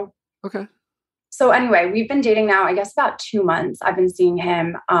right now. Okay. So anyway, we've been dating now, I guess, about 2 months. I've been seeing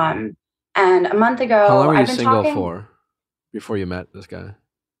him. And a month ago, how long were you I've been single talking for before you met this guy?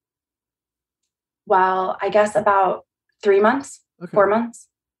 Well, I guess about 3 months, 4 months.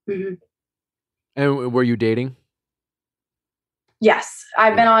 Mm-hmm. And were you dating? Yes,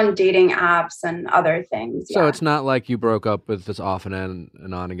 I've been on dating apps and other things. So it's not like you broke up with this off and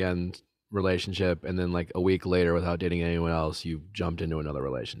on again relationship, and then like a week later, without dating anyone else, you jumped into another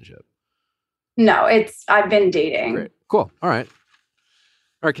relationship. No, I've been dating. Great. Cool. All right,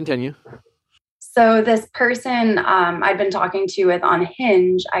 continue. So this person I'd been talking to with on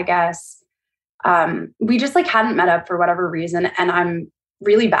Hinge, I guess, we just like hadn't met up for whatever reason. And I'm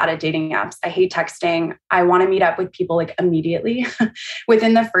really bad at dating apps. I hate texting. I want to meet up with people like immediately.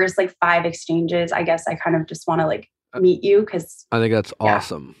 Within the first like 5 exchanges, I guess I kind of just want to like meet you because I think that's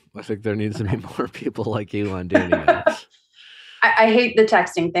awesome. I think there needs to be more people like you on dating apps. I hate the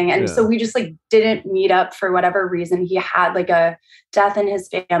texting thing. And so we just like didn't meet up for whatever reason. He had like a death in his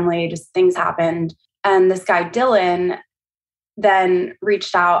family, just things happened. And this guy, Dylan, then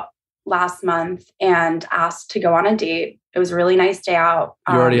reached out last month and asked to go on a date. It was a really nice day out.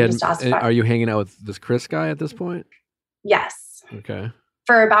 You already are you hanging out with this Chris guy at this point? Yes. Okay.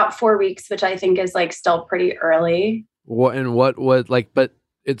 For about 4 weeks, which I think is like still pretty early. What was like, but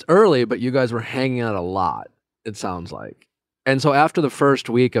it's early, but you guys were hanging out a lot, it sounds like. And so after the first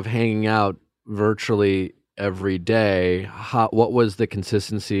week of hanging out virtually every day, what was the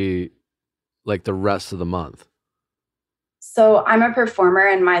consistency like the rest of the month? So I'm a performer,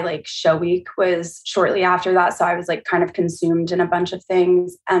 and my like show week was shortly after that. So I was like kind of consumed in a bunch of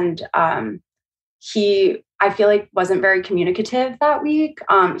things. And he, I feel like, wasn't very communicative that week.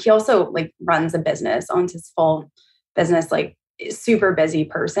 He also like runs a business, owns his full business, like super busy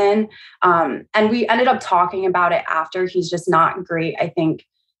person. And we ended up talking about it after. He's just not great, I think,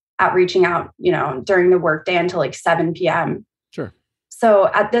 at reaching out, during the workday until like 7 p.m. Sure.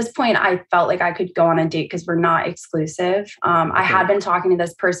 So at this point, I felt like I could go on a date because we're not exclusive. I had been talking to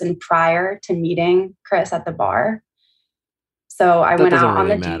this person prior to meeting Chris at the bar. So I went out on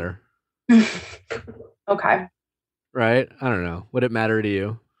the matter. date. Okay. Right? I don't know. Would it matter to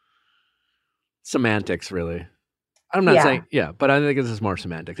you? Semantics, really. I'm not saying, but I think this is more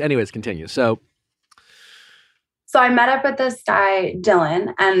semantics. Anyways, continue. So I met up with this guy,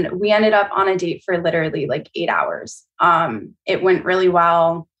 Dylan, and we ended up on a date for literally like 8 hours. It went really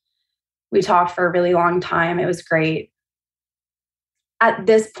well. We talked for a really long time. It was great. At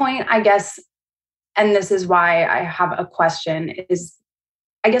this point, I guess, and this is why I have a question, is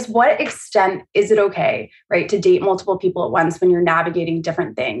I guess what extent is it okay, right, to date multiple people at once when you're navigating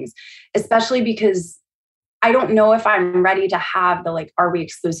different things, especially because I don't know if I'm ready to have the like, are we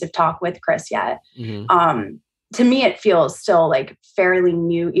exclusive talk with Chris yet? Mm-hmm. To me, it feels still like fairly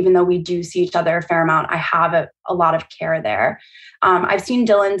new, even though we do see each other a fair amount. I have a lot of care there. I've seen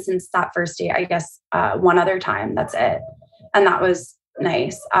Dylan since that first date, I guess, one other time. That's it. And that was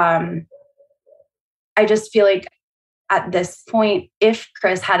nice. I just feel like at this point, if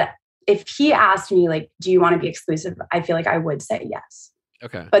he asked me, like, do you want to be exclusive? I feel like I would say yes.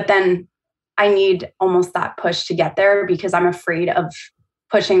 Okay. But then I need almost that push to get there because I'm afraid of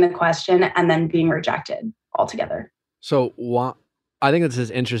pushing the question and then being rejected altogether. So I think this is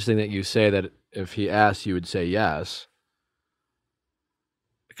interesting that you say that if he asked, you would say yes,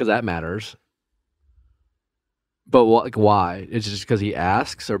 because that matters. But why? Is it just because he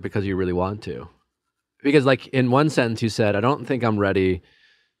asks or because you really want to? Because like in one sentence you said, I don't think I'm ready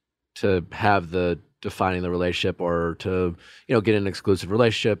to have the defining the relationship or to, get an exclusive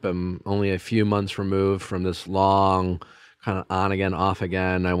relationship. I'm only a few months removed from this long kind of on again, off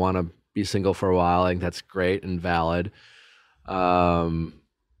again. I want to be single for a while. I think that's great and valid.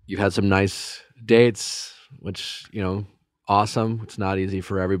 You've had some nice dates, which, awesome. It's not easy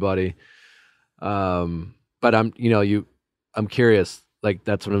for everybody. But I'm curious, like,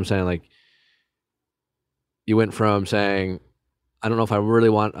 that's what I'm saying. Like, you went from saying, I don't know if I really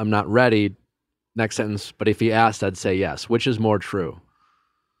want, I'm not ready, next sentence, but if he asked, I'd say yes. Which is more true?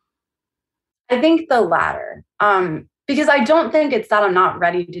 I think the latter. Because I don't think it's that I'm not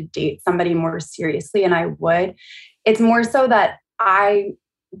ready to date somebody more seriously, and I would. It's more so that I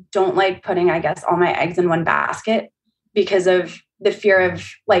don't like putting, I guess, all my eggs in one basket because of the fear of,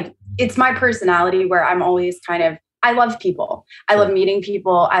 like, it's my personality where I'm always kind of, I love people. I love meeting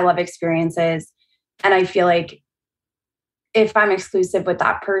people. I love experiences. And I feel like if I'm exclusive with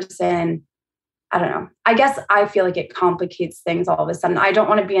that person, I don't know. I guess I feel like it complicates things all of a sudden. I don't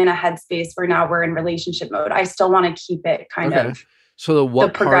want to be in a headspace where now we're in relationship mode. I still want to keep it kind of so the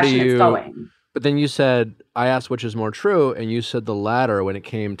progression it's going. But then you said, I asked which is more true, and you said the latter when it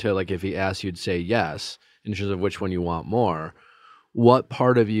came to, like, if he asked, you'd say yes, in terms of which one you want more. What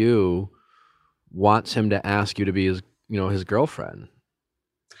part of you wants him to ask you to be his girlfriend?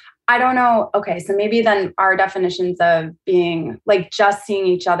 I don't know. Okay, so maybe then our definitions of being, like, just seeing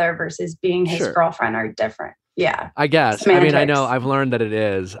each other versus being his girlfriend are different. Yeah, I guess. Semantics. I mean, I know I've learned that it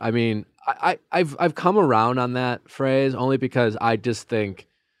is. I mean, I've come around on that phrase only because I just think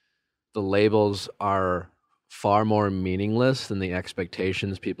the labels are far more meaningless than the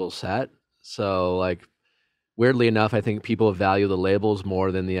expectations people set. So, like, weirdly enough, I think people value the labels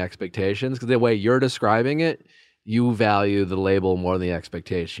more than the expectations, because the way you're describing it, you value the label more than the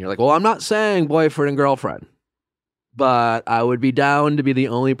expectation. You're like, well, I'm not saying boyfriend and girlfriend, but I would be down to be the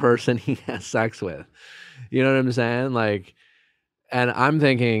only person he has sex with. You know what I'm saying? Like, and I'm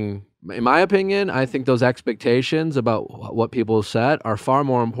thinking, in my opinion, I think those expectations about what people set are far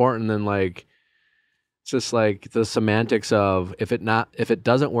more important than, like, just like the semantics of if it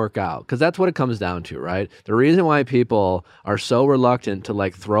doesn't work out, because that's what it comes down to, right? The reason why people are so reluctant to,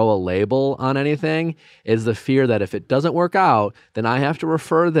 like, throw a label on anything is the fear that if it doesn't work out, then I have to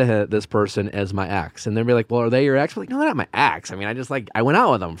refer this person as my ex, and they'll be like, well, are they your ex? I'm like, no, they're not my ex. I mean, I went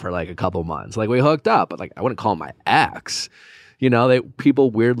out with them for like a couple months, like, we hooked up, but, like, I wouldn't call them my ex. People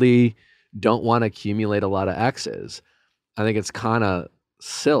weirdly don't want to accumulate a lot of exes. I think it's kind of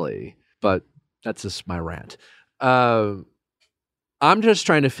silly, but that's just my rant. I'm just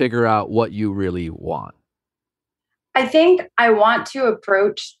trying to figure out what you really want. I think I want to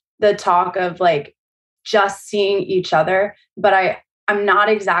approach the talk of, like, just seeing each other, but I'm not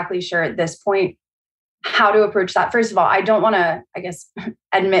exactly sure at this point how to approach that. First of all, I don't want to, I guess,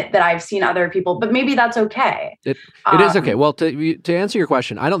 admit that I've seen other people, but maybe that's okay. It is okay. Well, to answer your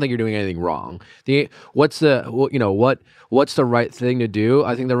question, I don't think you're doing anything wrong. What's the right thing to do?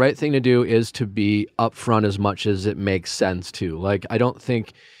 I think the right thing to do is to be upfront as much as it makes sense to. Like, I don't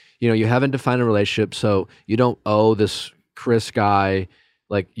think, you haven't defined a relationship, so you don't owe this Chris guy,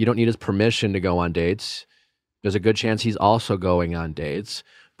 like, you don't need his permission to go on dates. There's a good chance he's also going on dates,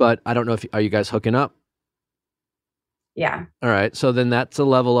 but I don't know are you guys hooking up? Yeah. All right. So then that's a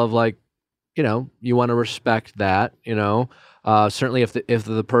level of, like, you want to respect that, certainly if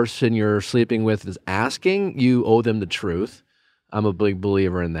the person you're sleeping with is asking, you owe them the truth. I'm a big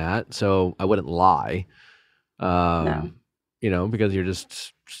believer in that. So I wouldn't lie, No. Because you're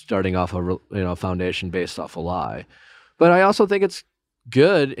just starting off a foundation based off a lie. But I also think it's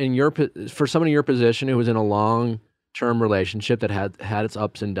good for someone in your position who was in a long-term relationship that had its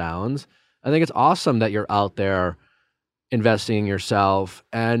ups and downs. I think it's awesome that you're out there investing in yourself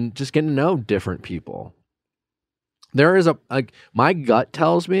and just getting to know different people. There is my gut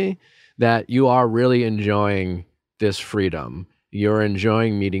tells me that you are really enjoying this freedom. You're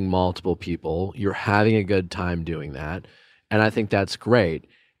enjoying meeting multiple people. You're having a good time doing that. And I think that's great.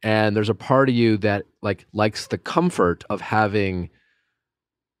 And there's a part of you that, like, likes the comfort of having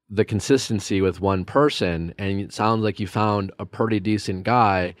the consistency with one person. And it sounds like you found a pretty decent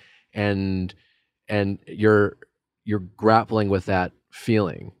guy, and you're grappling with that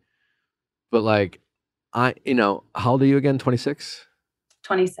feeling. But, like, how old are you again? 26?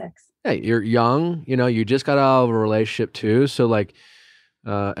 26. Hey, you're young, you just got out of a relationship too. So, like,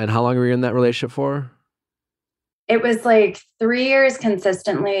 and how long were you in that relationship for? It was like 3 years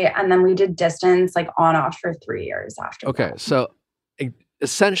consistently. And then we did distance, like, on off for 3 years after. Okay. That. So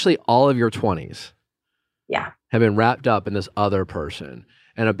essentially all of your 20s have been wrapped up in this other person.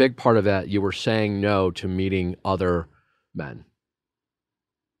 And a big part of that, you were saying no to meeting other men,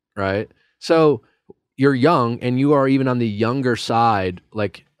 right? So you're young and you are even on the younger side,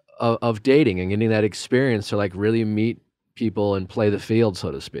 like of dating and getting that experience to like really meet people and play the field,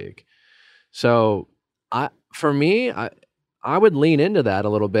 so to speak. So for me, I would lean into that a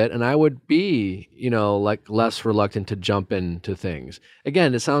little bit, and I would be, like less reluctant to jump into things.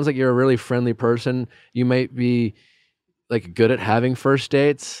 Again, it sounds like you're a really friendly person. You might be like good at having first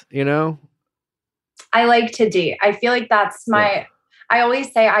dates, I like to date. I feel like that's I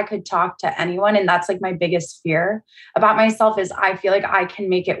always say I could talk to anyone. And that's like my biggest fear about myself is I feel like I can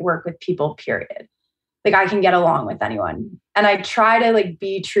make it work with people, period. Like I can get along with anyone. And I try to like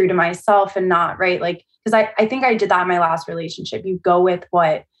be true to myself and not, right? Like, because I think I did that in my last relationship. You go with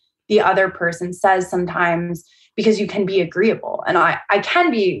what the other person says sometimes because you can be agreeable. And I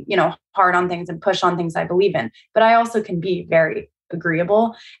can be, hard on things and push on things I believe in, but I also can be very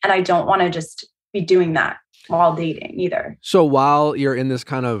agreeable. And I don't want to just be doing that while dating either. So while you're in this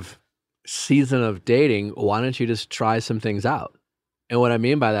kind of season of dating, why don't you just try some things out? And what I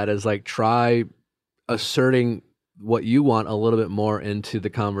mean by that is like try asserting what you want a little bit more into the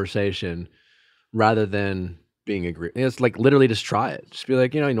conversation rather than being agreeable. It's like literally just try it. Just be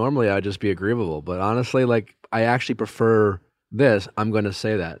like, normally I'd just be agreeable, but honestly, like I actually prefer this. I'm going to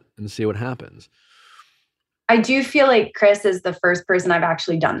say that and see what happens. I do feel like Chris is the first person I've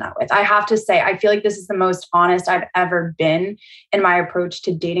actually done that with. I have to say, I feel like this is the most honest I've ever been in my approach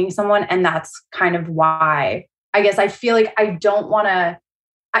to dating someone. And that's kind of why I guess I feel like I don't want to,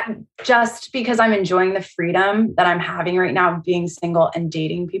 just because I'm enjoying the freedom that I'm having right now, being single and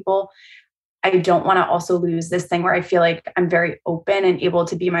dating people, I don't want to also lose this thing where I feel like I'm very open and able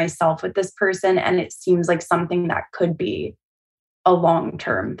to be myself with this person. And it seems like something that could be a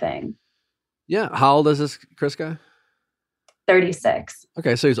long-term thing. Yeah. How old is this Chris guy? 36.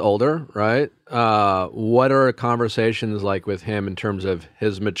 Okay. So he's older, right? What are conversations like with him in terms of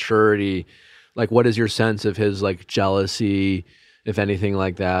his maturity? Like, what is your sense of his like jealousy, if anything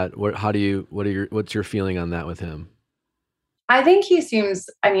like that? What's your feeling on that with him? I think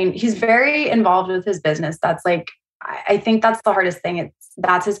he's very involved with his business. That's like, I think that's the hardest thing.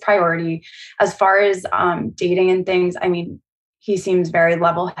 That's his priority. As far as dating and things, he seems very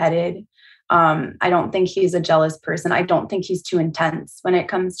level-headed. I don't think he's a jealous person. I don't think he's too intense when it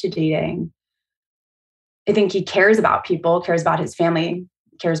comes to dating. I think he cares about people, cares about his family,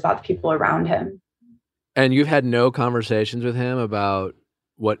 cares about the people around him. And you've had no conversations with him about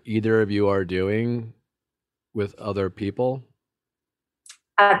what either of you are doing with other people?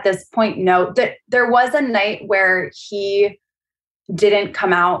 At this point, no. There was a night where he didn't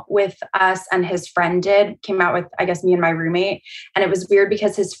come out with us and his friend came out with, I guess, me and my roommate. And it was weird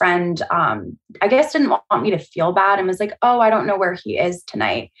because his friend, I guess, didn't want me to feel bad and was like, oh, I don't know where he is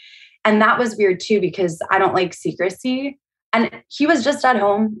tonight. And that was weird too, because I don't like secrecy. And he was just at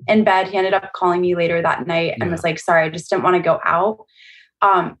home in bed. He ended up calling me later that night and was like, sorry, I just didn't want to go out.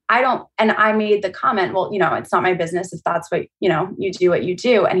 And I made the comment, well, it's not my business if that's what, you do what you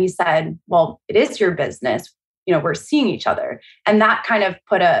do. And he said, well, it is your business. We're seeing each other. And that kind of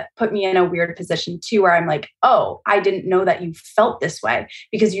put me in a weird position too, where I'm like, oh, I didn't know that you felt this way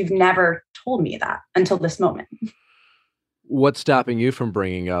because you've never told me that until this moment. What's stopping you from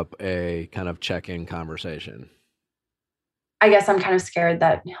bringing up a kind of check-in conversation? I guess I'm kind of scared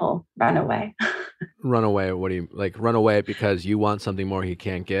that he'll run away. Run away? What do you like? Run away because you want something more he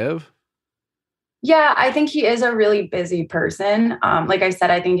can't give? Yeah, I think he is a really busy person. Like I said,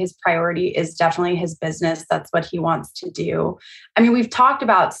 I think his priority is definitely his business. That's what he wants to do. We've talked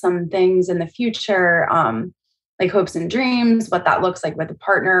about some things in the future, like hopes and dreams, what that looks like with a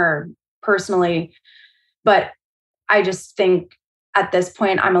partner personally. But I just think at this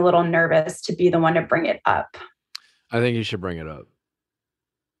point, I'm a little nervous to be the one to bring it up. I think you should bring it up.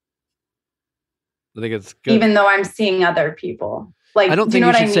 I think it's good. Even though I'm seeing other people. Like, I don't think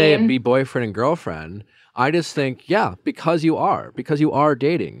you should say be boyfriend and girlfriend. I just think, because you are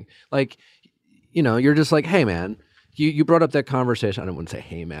dating. Like, you're just like, hey man, you brought up that conversation. I wouldn't say,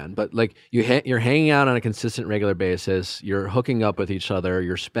 hey man, but like you're hanging out on a consistent, regular basis. You're hooking up with each other.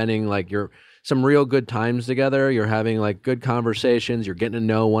 You're spending some real good times together. You're having like good conversations. You're getting to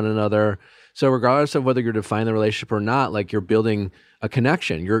know one another. So regardless of whether you're defining the relationship or not, like you're building a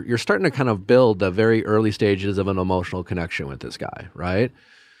connection. You're starting to kind of build the very early stages of an emotional connection with this guy, right?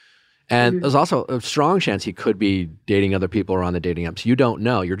 And there's also a strong chance he could be dating other people or on the dating apps. You don't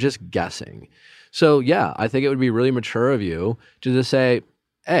know. You're just guessing. So yeah, I think it would be really mature of you to just say,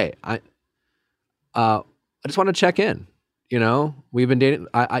 hey, I just want to check in. We've been dating.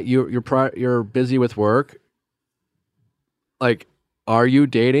 You're busy with work. Like, are you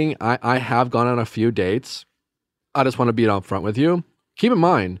dating? I have gone on a few dates. I just want to be up front with you. Keep in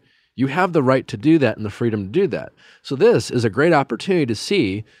mind, You have the right to do that and the freedom to do that. So this is a great opportunity to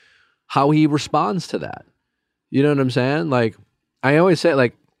see how he responds to that. You know what I'm saying? Like, I always say,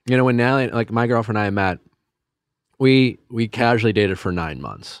 like, you know, when Natalie, like my girlfriend and I met, we casually dated for 9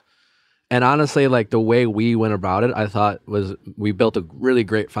 months. And honestly, like the way we went about it, I thought was we built a really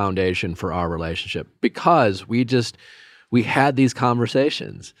great foundation for our relationship because we had these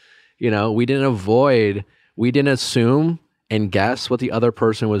conversations. You know, we didn't assume and guess what the other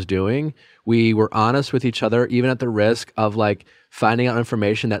person was doing. We were honest with each other, even at the risk of like finding out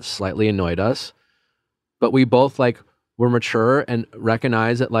information that slightly annoyed us. But we both like were mature and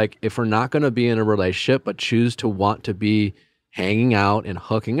recognized that like if we're not going to be in a relationship but choose to want to be hanging out and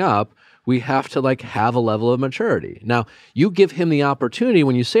hooking up, we have to like have a level of maturity. Now, you give him the opportunity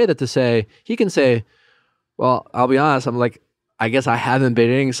when you say that to say, he can say, well, I'll be honest, I'm like, I guess I haven't been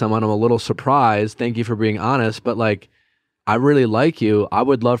dating someone. I'm a little surprised. Thank you for being honest. But like, I really like you. I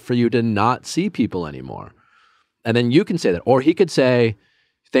would love for you to not see people anymore. And then you can say that. Or he could say,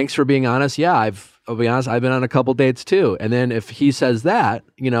 thanks for being honest. Yeah, I'll be honest, I've been on a couple dates too. And then if he says that,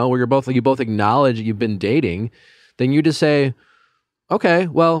 you know, where you both acknowledge you've been dating, then you just say, okay,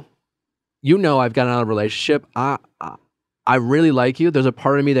 well, you know, I've gotten out of a relationship. I really like you. There's a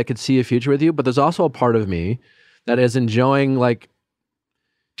part of me that could see a future with you, but there's also a part of me that is enjoying like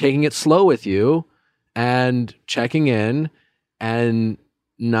taking it slow with you and checking in and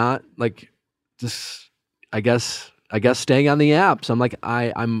not like just, I guess staying on the apps. I'm like,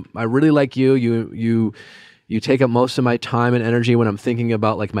 I really like you. You take up most of my time and energy when I'm thinking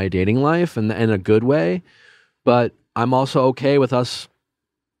about like my dating life and in a good way, but I'm also okay with us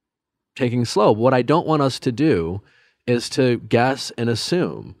taking slow. What I don't want us to do is to guess and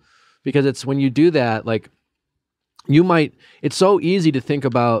assume, because it's when you do that, like it's so easy to think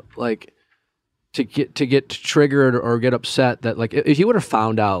about like, to get triggered or get upset that like if you would have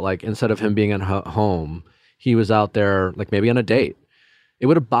found out like instead of him being at home, he was out there like maybe on a date, it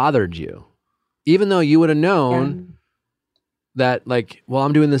would have bothered you, even though you would have known that like, well,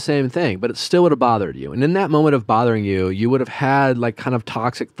 I'm doing the same thing, but it still would have bothered you. And in that moment of bothering you, you would have had like kind of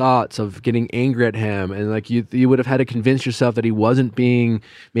toxic thoughts of getting angry at him. And like you would have had to convince yourself that he wasn't being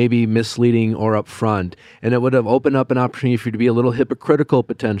maybe misleading or upfront. And it would have opened up an opportunity for you to be a little hypocritical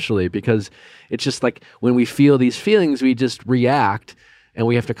potentially, because it's just like when we feel these feelings, we just react and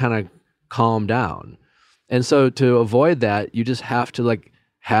we have to kind of calm down. And so to avoid that, you just have to like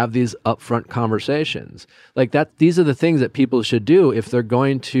have these upfront conversations like that. These are the things that people should do if they're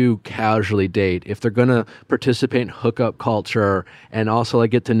going to casually date, if they're going to participate in hookup culture and also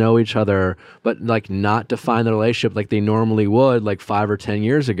like get to know each other, but like not define the relationship like they normally would like 5 or 10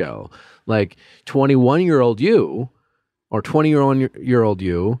 years ago. Like 21-year-old you or 20-year-old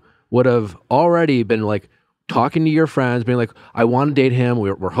you would have already been like talking to your friends, being like, I want to date him.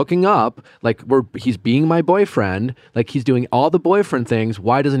 We're hooking up. Like he's being my boyfriend. Like he's doing all the boyfriend things.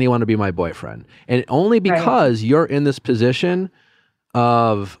 Why doesn't he want to be my boyfriend? And only because you're in this position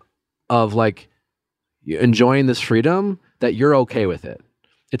of like enjoying this freedom that you're okay with it.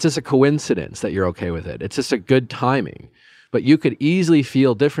 It's just a coincidence that you're okay with it. It's just a good timing. But you could easily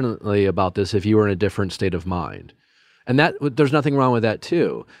feel differently about this if you were in a different state of mind. And that there's nothing wrong with that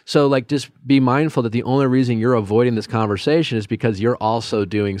too. So like just be mindful that the only reason you're avoiding this conversation is because you're also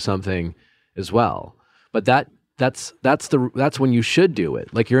doing something as well. But that's when you should do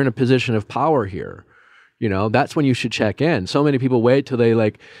it. Like you're in a position of power here. You know, that's when you should check in. So many people wait till they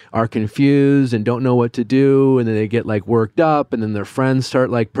like are confused and don't know what to do, and then they get like worked up, and then their friends start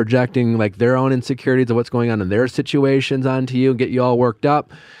like projecting like their own insecurities of what's going on in their situations onto you and get you all worked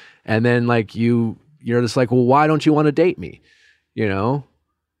up. And then like you're just like, well, why don't you want to date me? You know?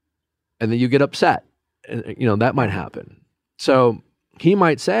 And then you get upset. And, you know, that might happen. So he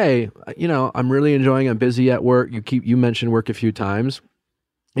might say, you know, I'm really enjoying, I'm busy at work. You mentioned work a few times.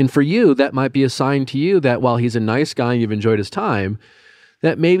 And for you, that might be a sign to you that while he's a nice guy and you've enjoyed his time,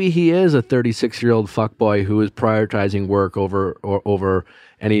 that maybe he is a 36-year-old fuckboy who is prioritizing work over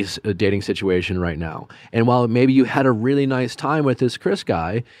any dating situation right now. And while maybe you had a really nice time with this Chris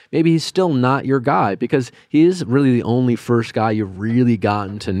guy, maybe he's still not your guy because he is really the only first guy you've really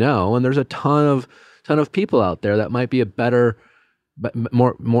gotten to know. And there's a ton of people out there that might be a better,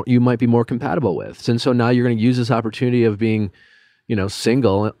 more you might be more compatible with. And so now you're going to use this opportunity of being, you know,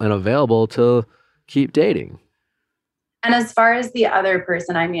 single and available to keep dating. And as far as the other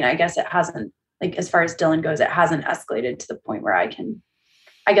person, I mean, I guess it hasn't, like, as far as Dylan goes, it hasn't escalated to the point where I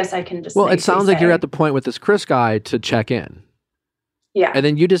guess I can just. Well, it sounds like you're at the point with this Chris guy to check in. Yeah. And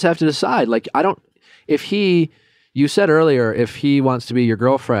then you just have to decide, like, you said earlier, if he wants to be your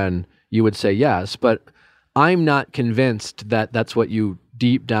girlfriend, you would say yes, but I'm not convinced that that's what you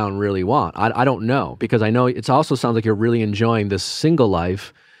deep down really want. I don't know, because I know it also sounds like you're really enjoying this single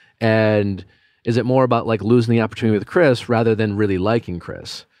life. And is it more about like losing the opportunity with Chris rather than really liking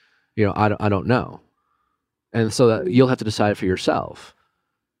Chris? You know, I don't know. And so that you'll have to decide for yourself.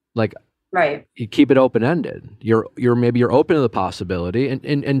 Like, right. You keep it open-ended. You're open to the possibility,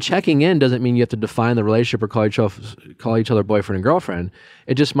 and checking in doesn't mean you have to define the relationship or call each other boyfriend and girlfriend.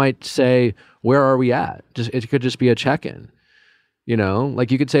 It just might say, where are we at? It could just be a check-in. You know,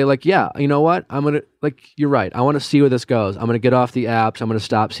 like you could say like, yeah, you know what? You're right. I want to see where this goes. I'm going to get off the apps. I'm going to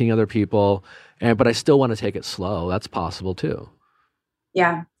stop seeing other people. But I still want to take it slow. That's possible too.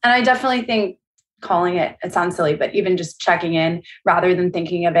 Yeah. And I definitely think calling it sounds silly, but even just checking in rather than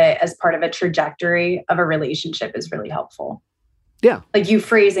thinking of it as part of a trajectory of a relationship is really helpful. Yeah. Like you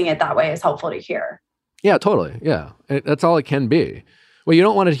phrasing it that way is helpful to hear. Yeah, totally. Yeah. That's all it can be. What you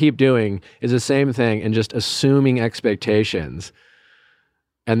don't want to keep doing is the same thing and just assuming expectations.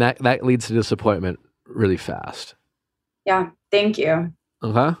 And that leads to disappointment really fast. Yeah. Thank you.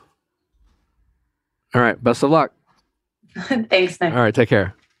 Okay. All right. Best of luck. Thanks, Nick. All right. Take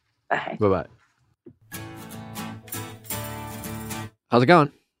care. Bye. Bye-bye. How's it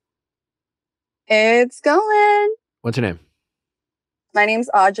going? It's going. What's your name? My name's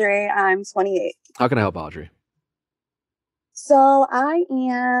Audrey. I'm 28. How can I help, Audrey? So I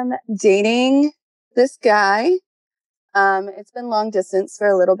am dating this guy. It's been long distance for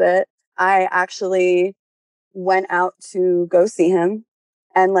a little bit. I actually went out to go see him,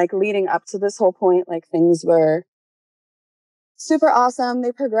 and like leading up to this whole point, like things were super awesome.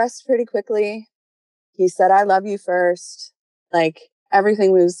 They progressed pretty quickly. He said, I love you first. Like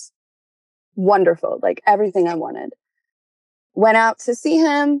everything was wonderful. Like everything I wanted. Went out to see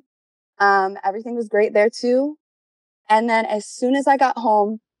him. Everything was great there too. And then as soon as I got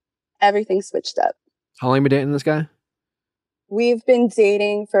home, everything switched up. How long have you been dating this guy? We've been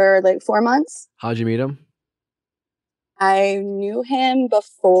dating for like 4 months. How'd you meet him? I knew him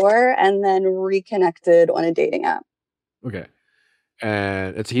before and then reconnected on a dating app. Okay.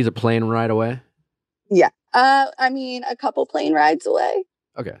 And he's a plane ride away? Yeah. I mean, a couple plane rides away.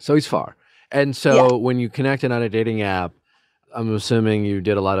 Okay. So he's far. And so when you connected on a dating app, I'm assuming you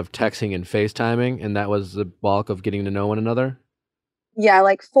did a lot of texting and FaceTiming, and that was the bulk of getting to know one another? Yeah,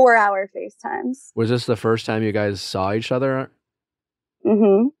 like 4-hour FaceTimes. Was this the first time you guys saw each other?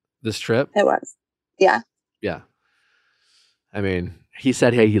 Mm-hmm. This trip? It was. Yeah. Yeah. I mean, he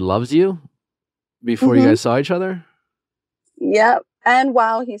said, hey, he loves you before you guys saw each other? Yep. And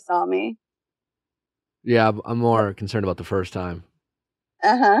while he saw me. Yeah, I'm more concerned about the first time.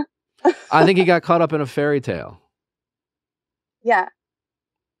 Uh-huh. I think he got caught up in a fairy tale. Yeah.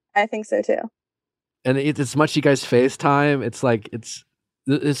 I think so too. And it's much you guys FaceTime. It's like,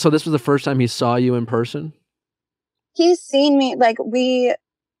 so this was the first time he saw you in person? He's seen me, like we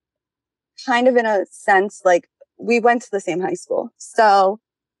kind of in a sense, like we went to the same high school. So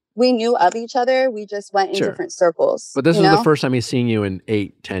we knew of each other. We just went in different circles. But this is the first time he's seeing you in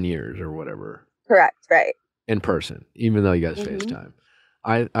 8-10 years or whatever. Correct. Right. In person, even though you guys FaceTime.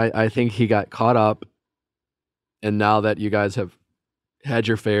 I think he got caught up. And now that you guys have had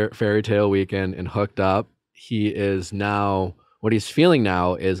your fairy tale weekend and hooked up, he is now, what he's feeling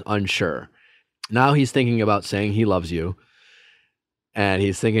now is unsure. Now he's thinking about saying he loves you. And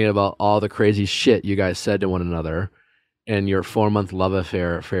he's thinking about all the crazy shit you guys said to one another in your 4-month love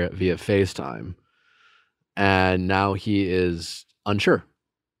affair via FaceTime. And now he is unsure,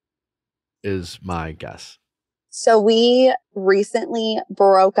 is my guess. So we recently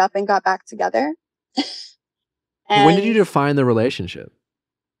broke up and got back together. When did you define the relationship?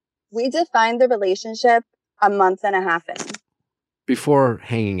 We defined the relationship a month and a half in. Before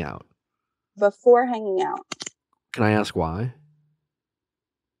hanging out? Before hanging out. Can I ask why?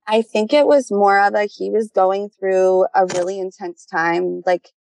 I think it was more of he was going through a really intense time,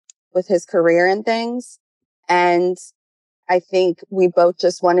 like with his career and things. And I think we both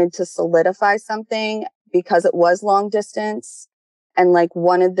just wanted to solidify something because it was long distance and like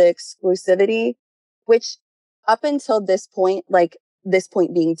wanted the exclusivity, which up until this point, like this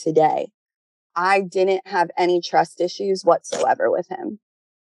point being today, I didn't have any trust issues whatsoever with him.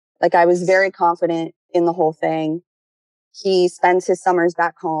 Like I was very confident in the whole thing. He spends his summers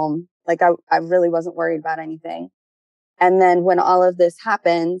back home. Like I really wasn't worried about anything. And then when all of this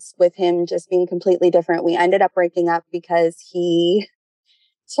happens with him just being completely different, we ended up breaking up because he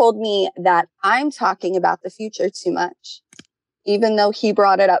told me that I'm talking about the future too much, even though he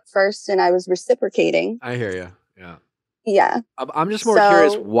brought it up first and I was reciprocating. I hear you. Yeah. Yeah. I'm just more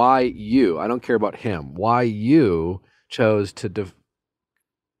curious why I don't care about him, why you chose to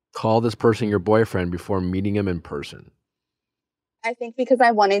call this person your boyfriend before meeting him in person. I think because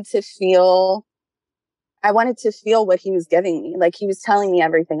I wanted to feel what he was giving me. Like he was telling me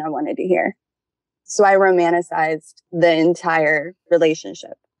everything I wanted to hear. So I romanticized the entire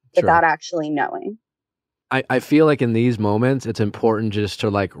relationship without actually knowing. I feel like in these moments, it's important just to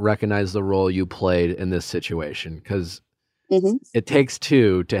like recognize the role you played in this situation, because it takes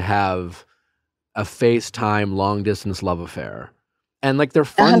two to have a FaceTime long distance love affair. And like they're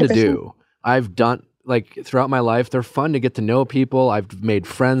fun 100%. To do. I've done like throughout my life, they're fun to get to know people. I've made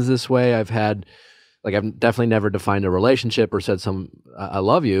friends this way. I've definitely never defined a relationship or said I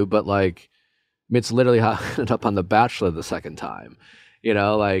love you, but like it's literally how I ended up on The Bachelor the second time. You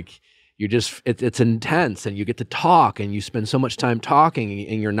know, like you just, it's intense and you get to talk and you spend so much time talking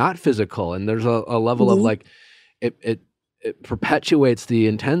and you're not physical. And there's a level of like, it perpetuates the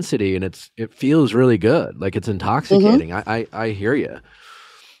intensity and it feels really good. Like it's intoxicating. I hear you,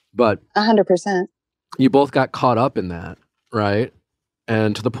 but 100%. You both got caught up in that, right?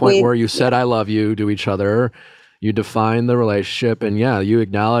 And to the point where you said, I love you to each other, you defined the relationship, and you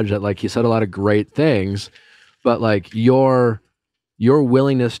acknowledge that like he said a lot of great things, but like your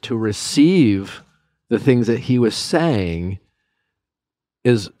willingness to receive the things that he was saying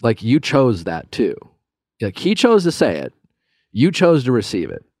is like you chose that too. Like he chose to say it, you chose to receive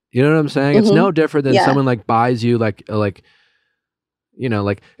it. You know what I'm saying? It's no different than someone like buys you like you know,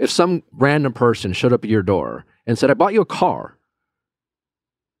 like if some random person showed up at your door and said, I bought you a car.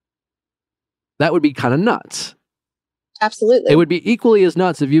 That would be kind of nuts. Absolutely. It would be equally as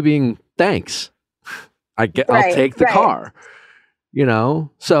nuts of you being, thanks. I'll take the car. You know?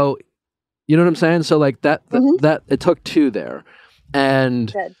 So, you know what I'm saying? So like that it took two there.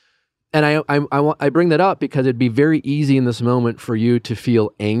 And Good. And I bring that up because it'd be very easy in this moment for you to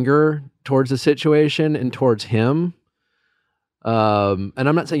feel anger towards the situation and towards him. And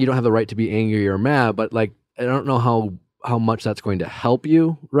I'm not saying you don't have the right to be angry or mad, but like I don't know how much that's going to help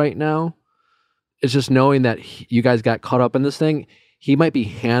you right now. It's just knowing that you guys got caught up in this thing. He might be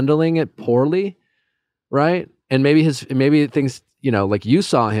handling it poorly, right? And maybe things, you know, like you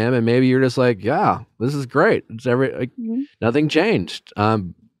saw him, and maybe you're just like, yeah, this is great. It's nothing changed.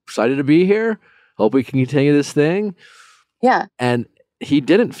 I'm excited to be here. Hope we can continue this thing. Yeah. And he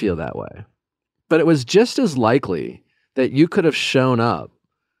didn't feel that way, but it was just as likely that you could have shown up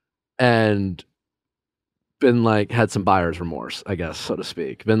and been like, had some buyer's remorse, I guess, so to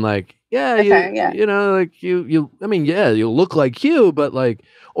speak. Been like, you know, like you look like you, but like,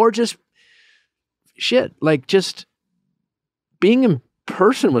 or just shit, like just being in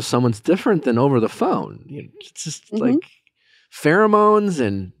person with someone's different than over the phone. You know, it's just like pheromones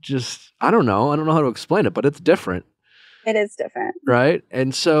and just, I don't know how to explain it, but it's different. It is different. Right.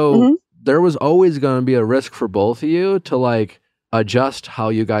 And so there was always going to be a risk for both of you to like adjust how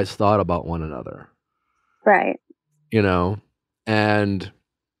you guys thought about one another. Right. You know, and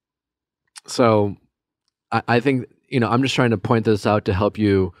so I think, you know, I'm just trying to point this out to help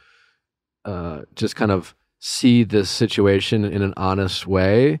you just kind of see this situation in an honest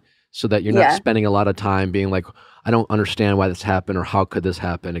way so that you're not spending a lot of time being like, I don't understand why this happened or how could this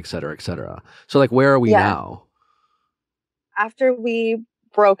happen, et cetera, et cetera. So like, where are we now? After we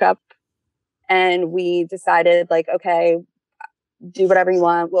broke up and we decided like, okay, do whatever you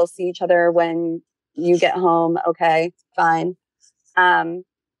want. We'll see each other when you get home. Okay, fine.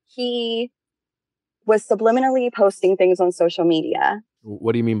 He was subliminally posting things on social media.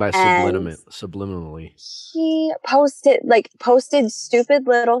 What do you mean by subliminally? He posted stupid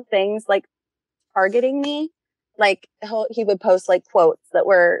little things like targeting me. Like he would post like quotes that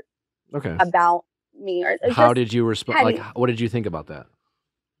were about me. Or how did you respond? Like, what did you think about that?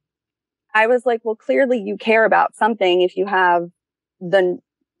 I was like, well, clearly you care about something if you have the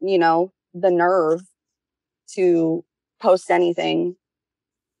nerve to post anything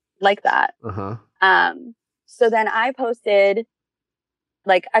like that. So then I posted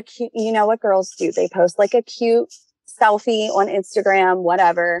like a cute, you know what girls do? They post like a cute selfie on Instagram,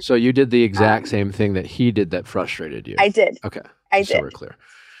 whatever. So you did the exact same thing that he did that frustrated you. I did. Okay. I did. So we're clear.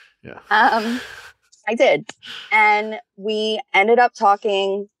 Yeah. I did. And we ended up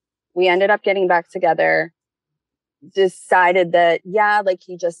talking. We ended up getting back together. Decided that, like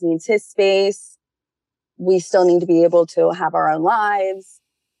he just needs his space. We still need to be able to have our own lives.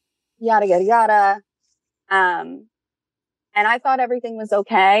 Yada, yada, yada. And I thought everything was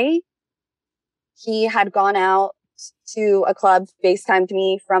okay. He had gone out to a club, FaceTimed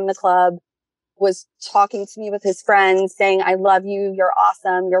me from the club, was talking to me with his friends, saying, I love you, you're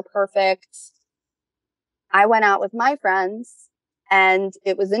awesome, you're perfect. I went out with my friends and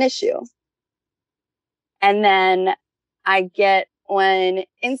it was an issue. And then I get on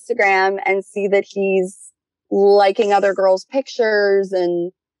Instagram and see that he's liking other girls' pictures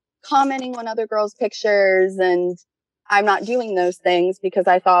and commenting on other girls' pictures. And I'm not doing those things because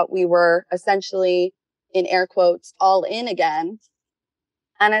I thought we were essentially, in air quotes, all in again.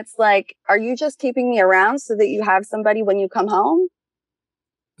 And it's like, are you just keeping me around so that you have somebody when you come home?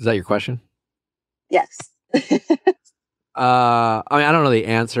 Is that your question? Yes. I mean, I don't know the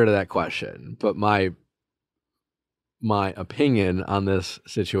answer to that question, but my opinion on this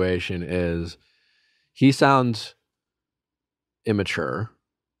situation is he sounds immature.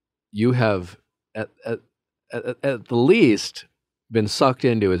 You have at the least been sucked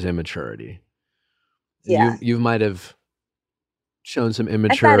into his immaturity. Yeah. You might have shown some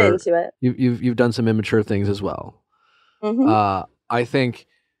immature. I fed into it. You've done some immature things as well. Mm-hmm. I think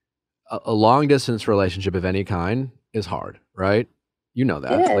a long distance relationship of any kind is hard, right? You know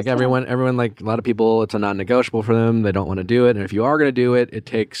that. Like everyone, like a lot of people, it's a non-negotiable for them. They don't want to do it. And if you are going to do it, it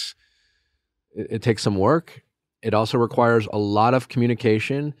takes some work. It also requires a lot of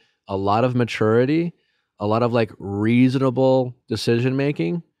communication, a lot of maturity, a lot of like reasonable decision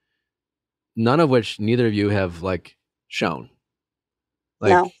making, none of which neither of you have like shown.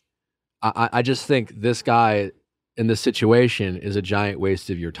 Like, no. I just think this guy in this situation is a giant waste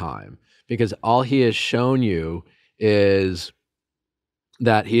of your time, because all he has shown you is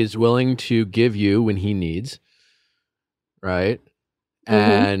that he is willing to give you when he needs, right? Mm-hmm.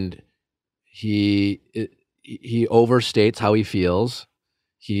 And he overstates how he feels.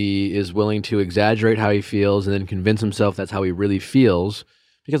 He is willing to exaggerate how he feels and then convince himself that's how he really feels,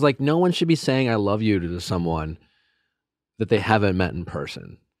 because like no one should be saying I love you to someone that they haven't met in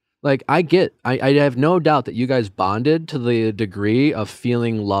person. Like I have no doubt that you guys bonded to the degree of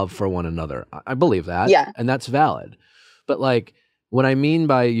feeling love for one another. I believe that. Yeah. And that's valid. But like what I mean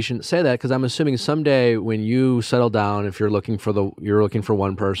by you shouldn't say that, because I'm assuming someday when you settle down, if you're looking for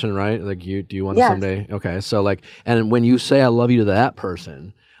one person, right? Like do you want to someday? Okay. So like, and when you say I love you to that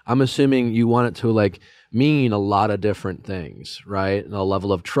person, I'm assuming you want it to like mean a lot of different things, right? And a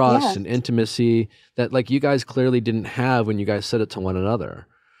level of trust and intimacy that like you guys clearly didn't have when you guys said it to one another.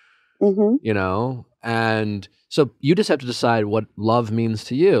 Mm-hmm. You know? And so you just have to decide what love means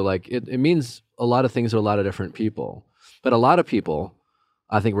to you. Like it means a lot of things to a lot of different people. But a lot of people,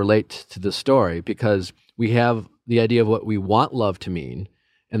 I think, relate to this story because we have the idea of what we want love to mean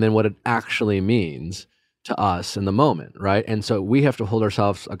and then what it actually means to us in the moment, right? And so we have to hold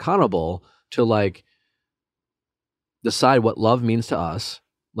ourselves accountable to like decide what love means to us.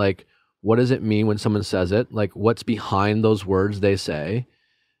 Like, what does it mean when someone says it? Like, what's behind those words they say?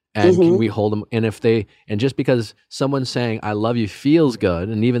 And can we hold them? And and just because someone's saying, I love you feels good.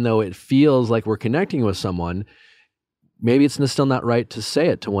 And even though it feels like we're connecting with someone, maybe it's still not right to say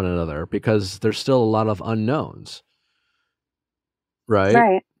it to one another because there's still a lot of unknowns.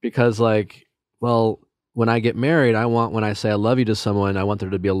 Right? Because like, well, when I get married, when I say I love you to someone, I want there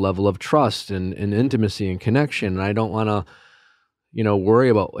to be a level of trust and intimacy and connection. And I don't want to, worry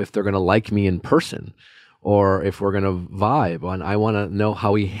about if they're going to like me in person or if we're going to vibe. And I want to know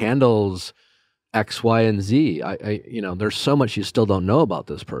how he handles X, Y, and Z. I there's so much you still don't know about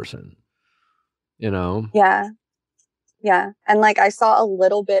this person, Yeah. Yeah. And like, I saw a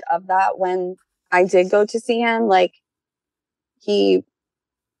little bit of that when I did go to see him. Like he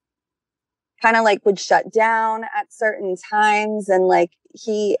kind of like would shut down at certain times. And like,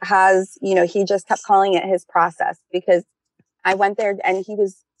 he has, he just kept calling it his process because I went there and he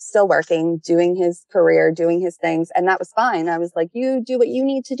was still working, doing his career, doing his things. And that was fine. I was like, you do what you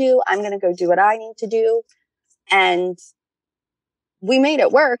need to do. I'm going to go do what I need to do. And we made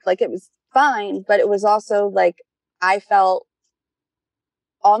it work. Like it was fine. But it was also like, I felt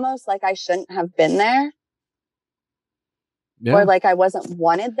almost like I shouldn't have been there. Yeah. Or like I wasn't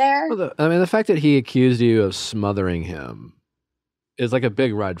wanted there. Well, the fact that he accused you of smothering him is like a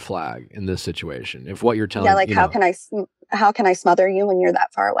big red flag in this situation. If what you're telling, how can I smother you when you're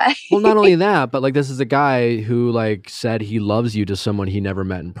that far away? Well, not only that, but like this is a guy who like said he loves you to someone he never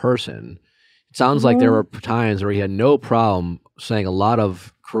met in person. It sounds like there were times where he had no problem saying a lot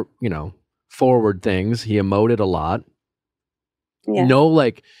of forward things. He emoted a lot. Yeah. No,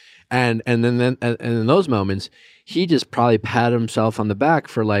 like, and then in those moments, he just probably patted himself on the back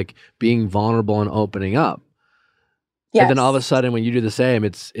for like being vulnerable and opening up. Yes. And then all of a sudden, when you do the same,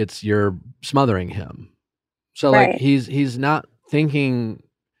 it's you're smothering him. So like he's not thinking.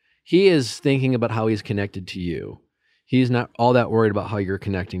 He is thinking about how he's connected to you. He's not all that worried about how you're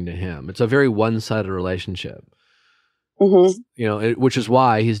connecting to him. It's a very one-sided relationship. Mm-hmm. Which is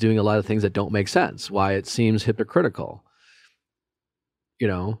why he's doing a lot of things that don't make sense. Why it seems hypocritical.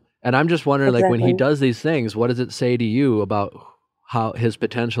 And I'm just wondering, like, when he does these things, what does it say to you about how his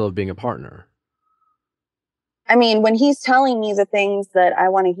potential of being a partner? I mean, when he's telling me the things that I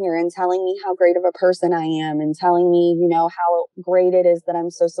want to hear and telling me how great of a person I am and telling me, you know, how great it is that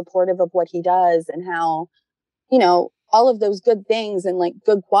I'm so supportive of what he does and how, you know, all of those good things and like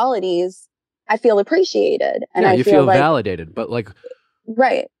good qualities, I feel appreciated. And yeah, I you feel like, validated, but like,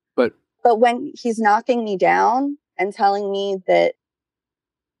 right. But when he's knocking me down and telling me that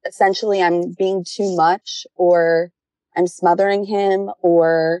essentially I'm being too much or I'm smothering him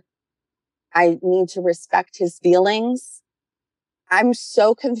or I need to respect his feelings, I'm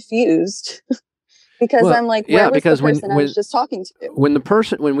so confused because I'm like, where was the person I was just talking to?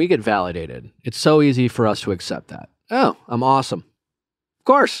 When we get validated, it's so easy for us to accept that. Oh, I'm awesome. Of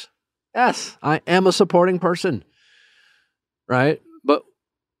course. Yes, I am a supporting person. Right? But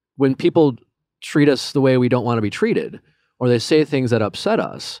when people treat us the way we don't want to be treated, or they say things that upset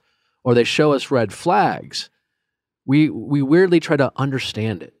us, or they show us red flags, we weirdly try to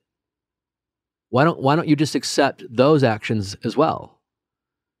understand it. Why don't you just accept those actions as well?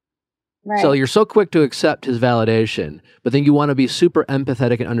 Right. So you're so quick to accept his validation, but then you want to be super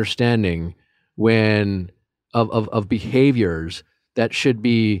empathetic and understanding when of behaviors that should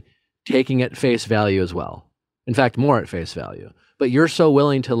be taking at face value as well. In fact, more at face value. But you're so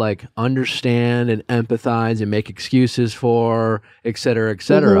willing to like understand and empathize and make excuses for, et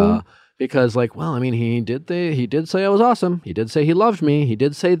cetera, because like, well, I mean, he did say I was awesome. He did say he loved me. He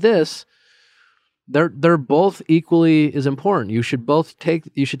did say this. They're both equally as important. You should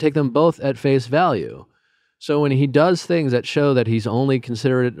take them both at face value. So when he does things that show that he's only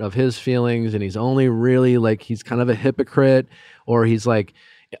considerate of his feelings and he's only really like he's kind of a hypocrite or he's like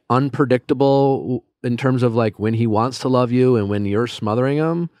unpredictable in terms of like when he wants to love you and when you're smothering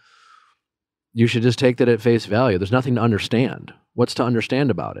him, you should just take that at face value. There's nothing to understand. What's to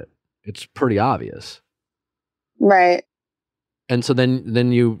understand about it? It's pretty obvious. Right. And so then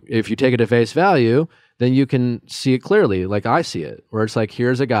if you take it at face value, then you can see it clearly, like I see it, where it's like,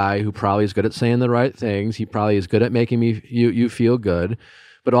 here's a guy who probably is good at saying the right things. He probably is good at making you feel good,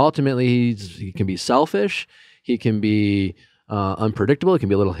 but ultimately he can be selfish. He can be unpredictable. He can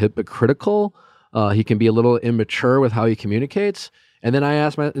be a little hypocritical. He can be a little immature with how he communicates. And then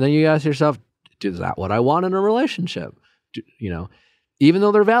then you ask yourself, is that what I want in a relationship? Even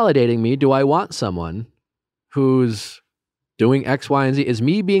though they're validating me, do I want someone who's doing X, Y, and Z? Is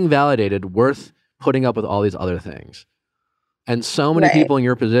me being validated worth putting up with all these other things? And so many people in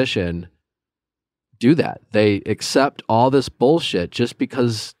your position do that. They accept all this bullshit just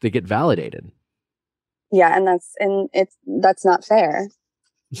because they get validated. Yeah, and that's not fair.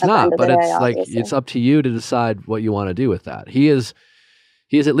 It's not, but it's like it's up to you to decide what you want to do with that. He is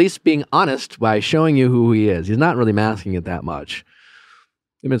at least being honest by showing you who he is. He's not really masking it that much.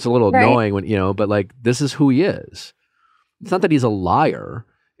 I mean, it's a little annoying when, but like this is who he is. It's not that he's a liar.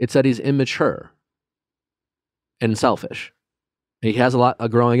 It's that he's immature and selfish. He has a lot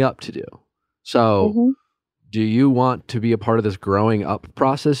of growing up to do. So do you want to be a part of this growing up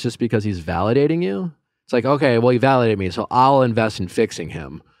process just because he's validating you? It's like, okay, well, he validated me, so I'll invest in fixing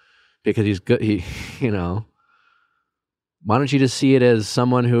him because he's good. Why don't you just see it as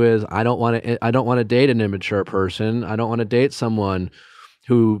someone who is, I don't want to date an immature person. I don't want to date someone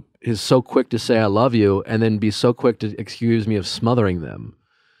who is so quick to say I love you and then be so quick to accuse me of smothering them.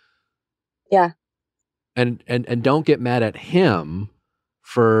 Yeah. And don't get mad at him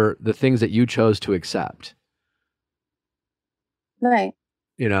for the things that you chose to accept. Right.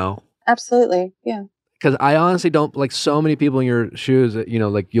 Absolutely. Yeah. Because I honestly don't, like, so many people in your shoes that,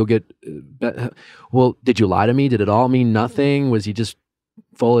 like you'll get, well, did you lie to me? Did it all mean nothing? Was he just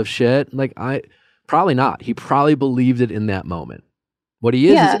full of shit? Like, probably not. He probably believed it in that moment. What he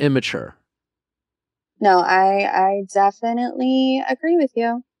is immature. No, I definitely agree with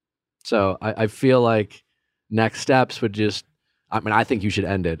you. So I feel like next steps would just, I think you should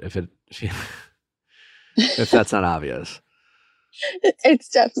end it if that's not obvious. It's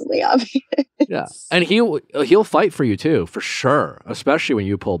definitely obvious. Yeah. And he'll fight for you too, for sure, especially when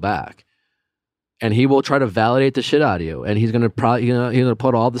you pull back. And he will try to validate the shit out of you. And he's going to probably, he's going to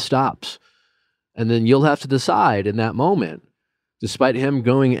put all the stops. And then you'll have to decide in that moment, despite him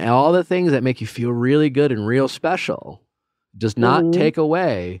going all the things that make you feel really good and real special, does not take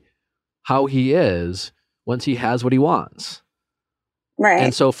away how he is once he has what he wants. Right.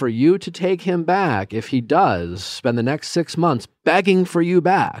 And so for you to take him back, if he does spend the next 6 months begging for you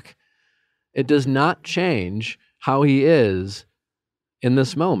back, it does not change how he is in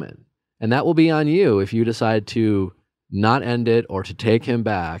this moment. And that will be on you if you decide to not end it or to take him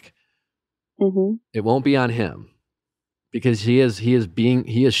back. It won't be on him because he is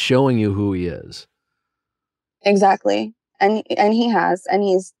showing you who he is. Exactly. And he has, and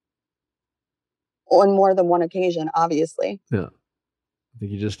he's on more than one occasion, obviously. Yeah. I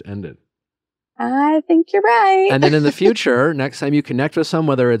think you just end it. I think you're right. And then in the future, next time you connect with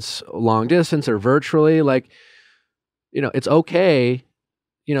someone, whether it's long distance or virtually, like, it's okay.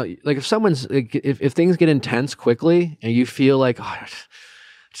 Like if someone's, like, if things get intense quickly and you feel like, oh,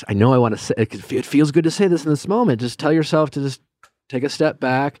 I know I want to say, it feels good to say this in this moment. Just tell yourself to just take a step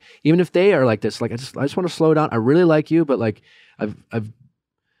back. Even if they are like this, like, I just want to slow down. I really like you, but like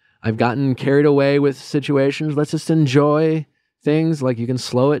I've gotten carried away with situations. Let's just enjoy things. Like you can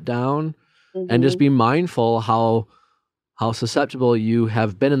slow it down. And just be mindful how susceptible you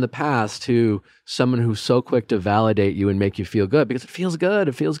have been in the past to someone who's so quick to validate you and make you feel good, because it feels good.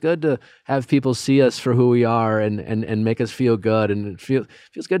 It feels good to have people see us for who we are and make us feel good. And it feels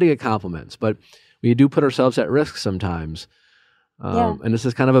good to get compliments, but we do put ourselves at risk sometimes. And this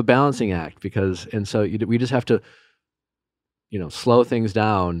is kind of a balancing act we just have to, slow things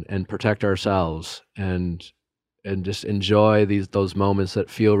down and protect ourselves and just enjoy those moments that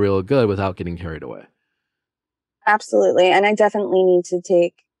feel real good without getting carried away. Absolutely. And I definitely need to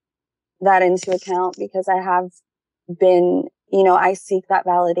take that into account, because I have been, I seek that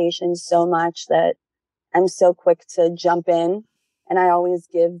validation so much that I'm so quick to jump in, and I always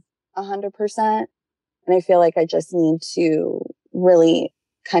give 100%. And I feel like I just need to really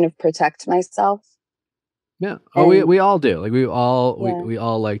kind of protect myself. Yeah. Oh, we all do. Like we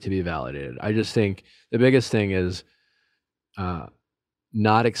all like to be validated. I just think the biggest thing is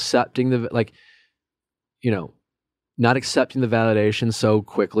not accepting not accepting the validation so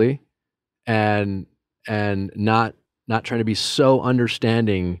quickly, and not trying to be so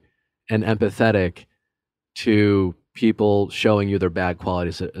understanding and empathetic to people showing you their bad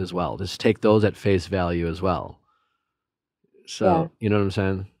qualities as well. Just take those at face value as well. So, you know what I'm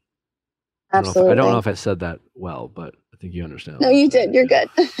saying? Absolutely. I don't know if I said that well, but I think you understand. No, you did. You're good.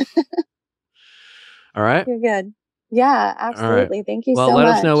 All right. You're good. Yeah, absolutely. Right. Thank you so much. Well, let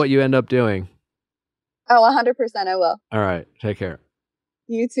us know what you end up doing. Oh, 100% I will. All right. Take care.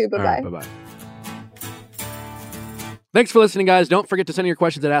 You too. Bye-bye. All right, bye-bye. Thanks for listening, guys. Don't forget to send your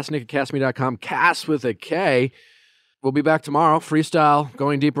questions at AskNick@castme.com. Cast with a K. We'll be back tomorrow. Freestyle,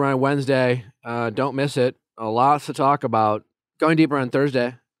 Going Deeper on Wednesday. Don't miss it. Lots to talk about. Going Deeper on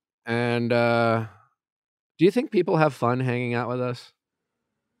Thursday. And do you think people have fun hanging out with us?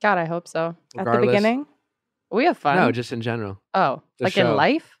 God, I hope so. At the beginning? We have fun. No, just in general. Oh, like in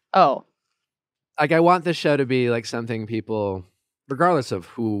life? Oh. Like I want this show to be like something people, regardless of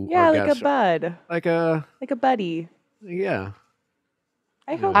who. Yeah, our like guests a bud. Like a buddy. Yeah.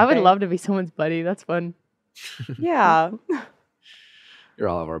 I hope. I would love to be someone's buddy. That's fun. Yeah. You're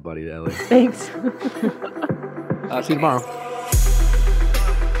all of our buddy, Ellie. Thanks. See you tomorrow.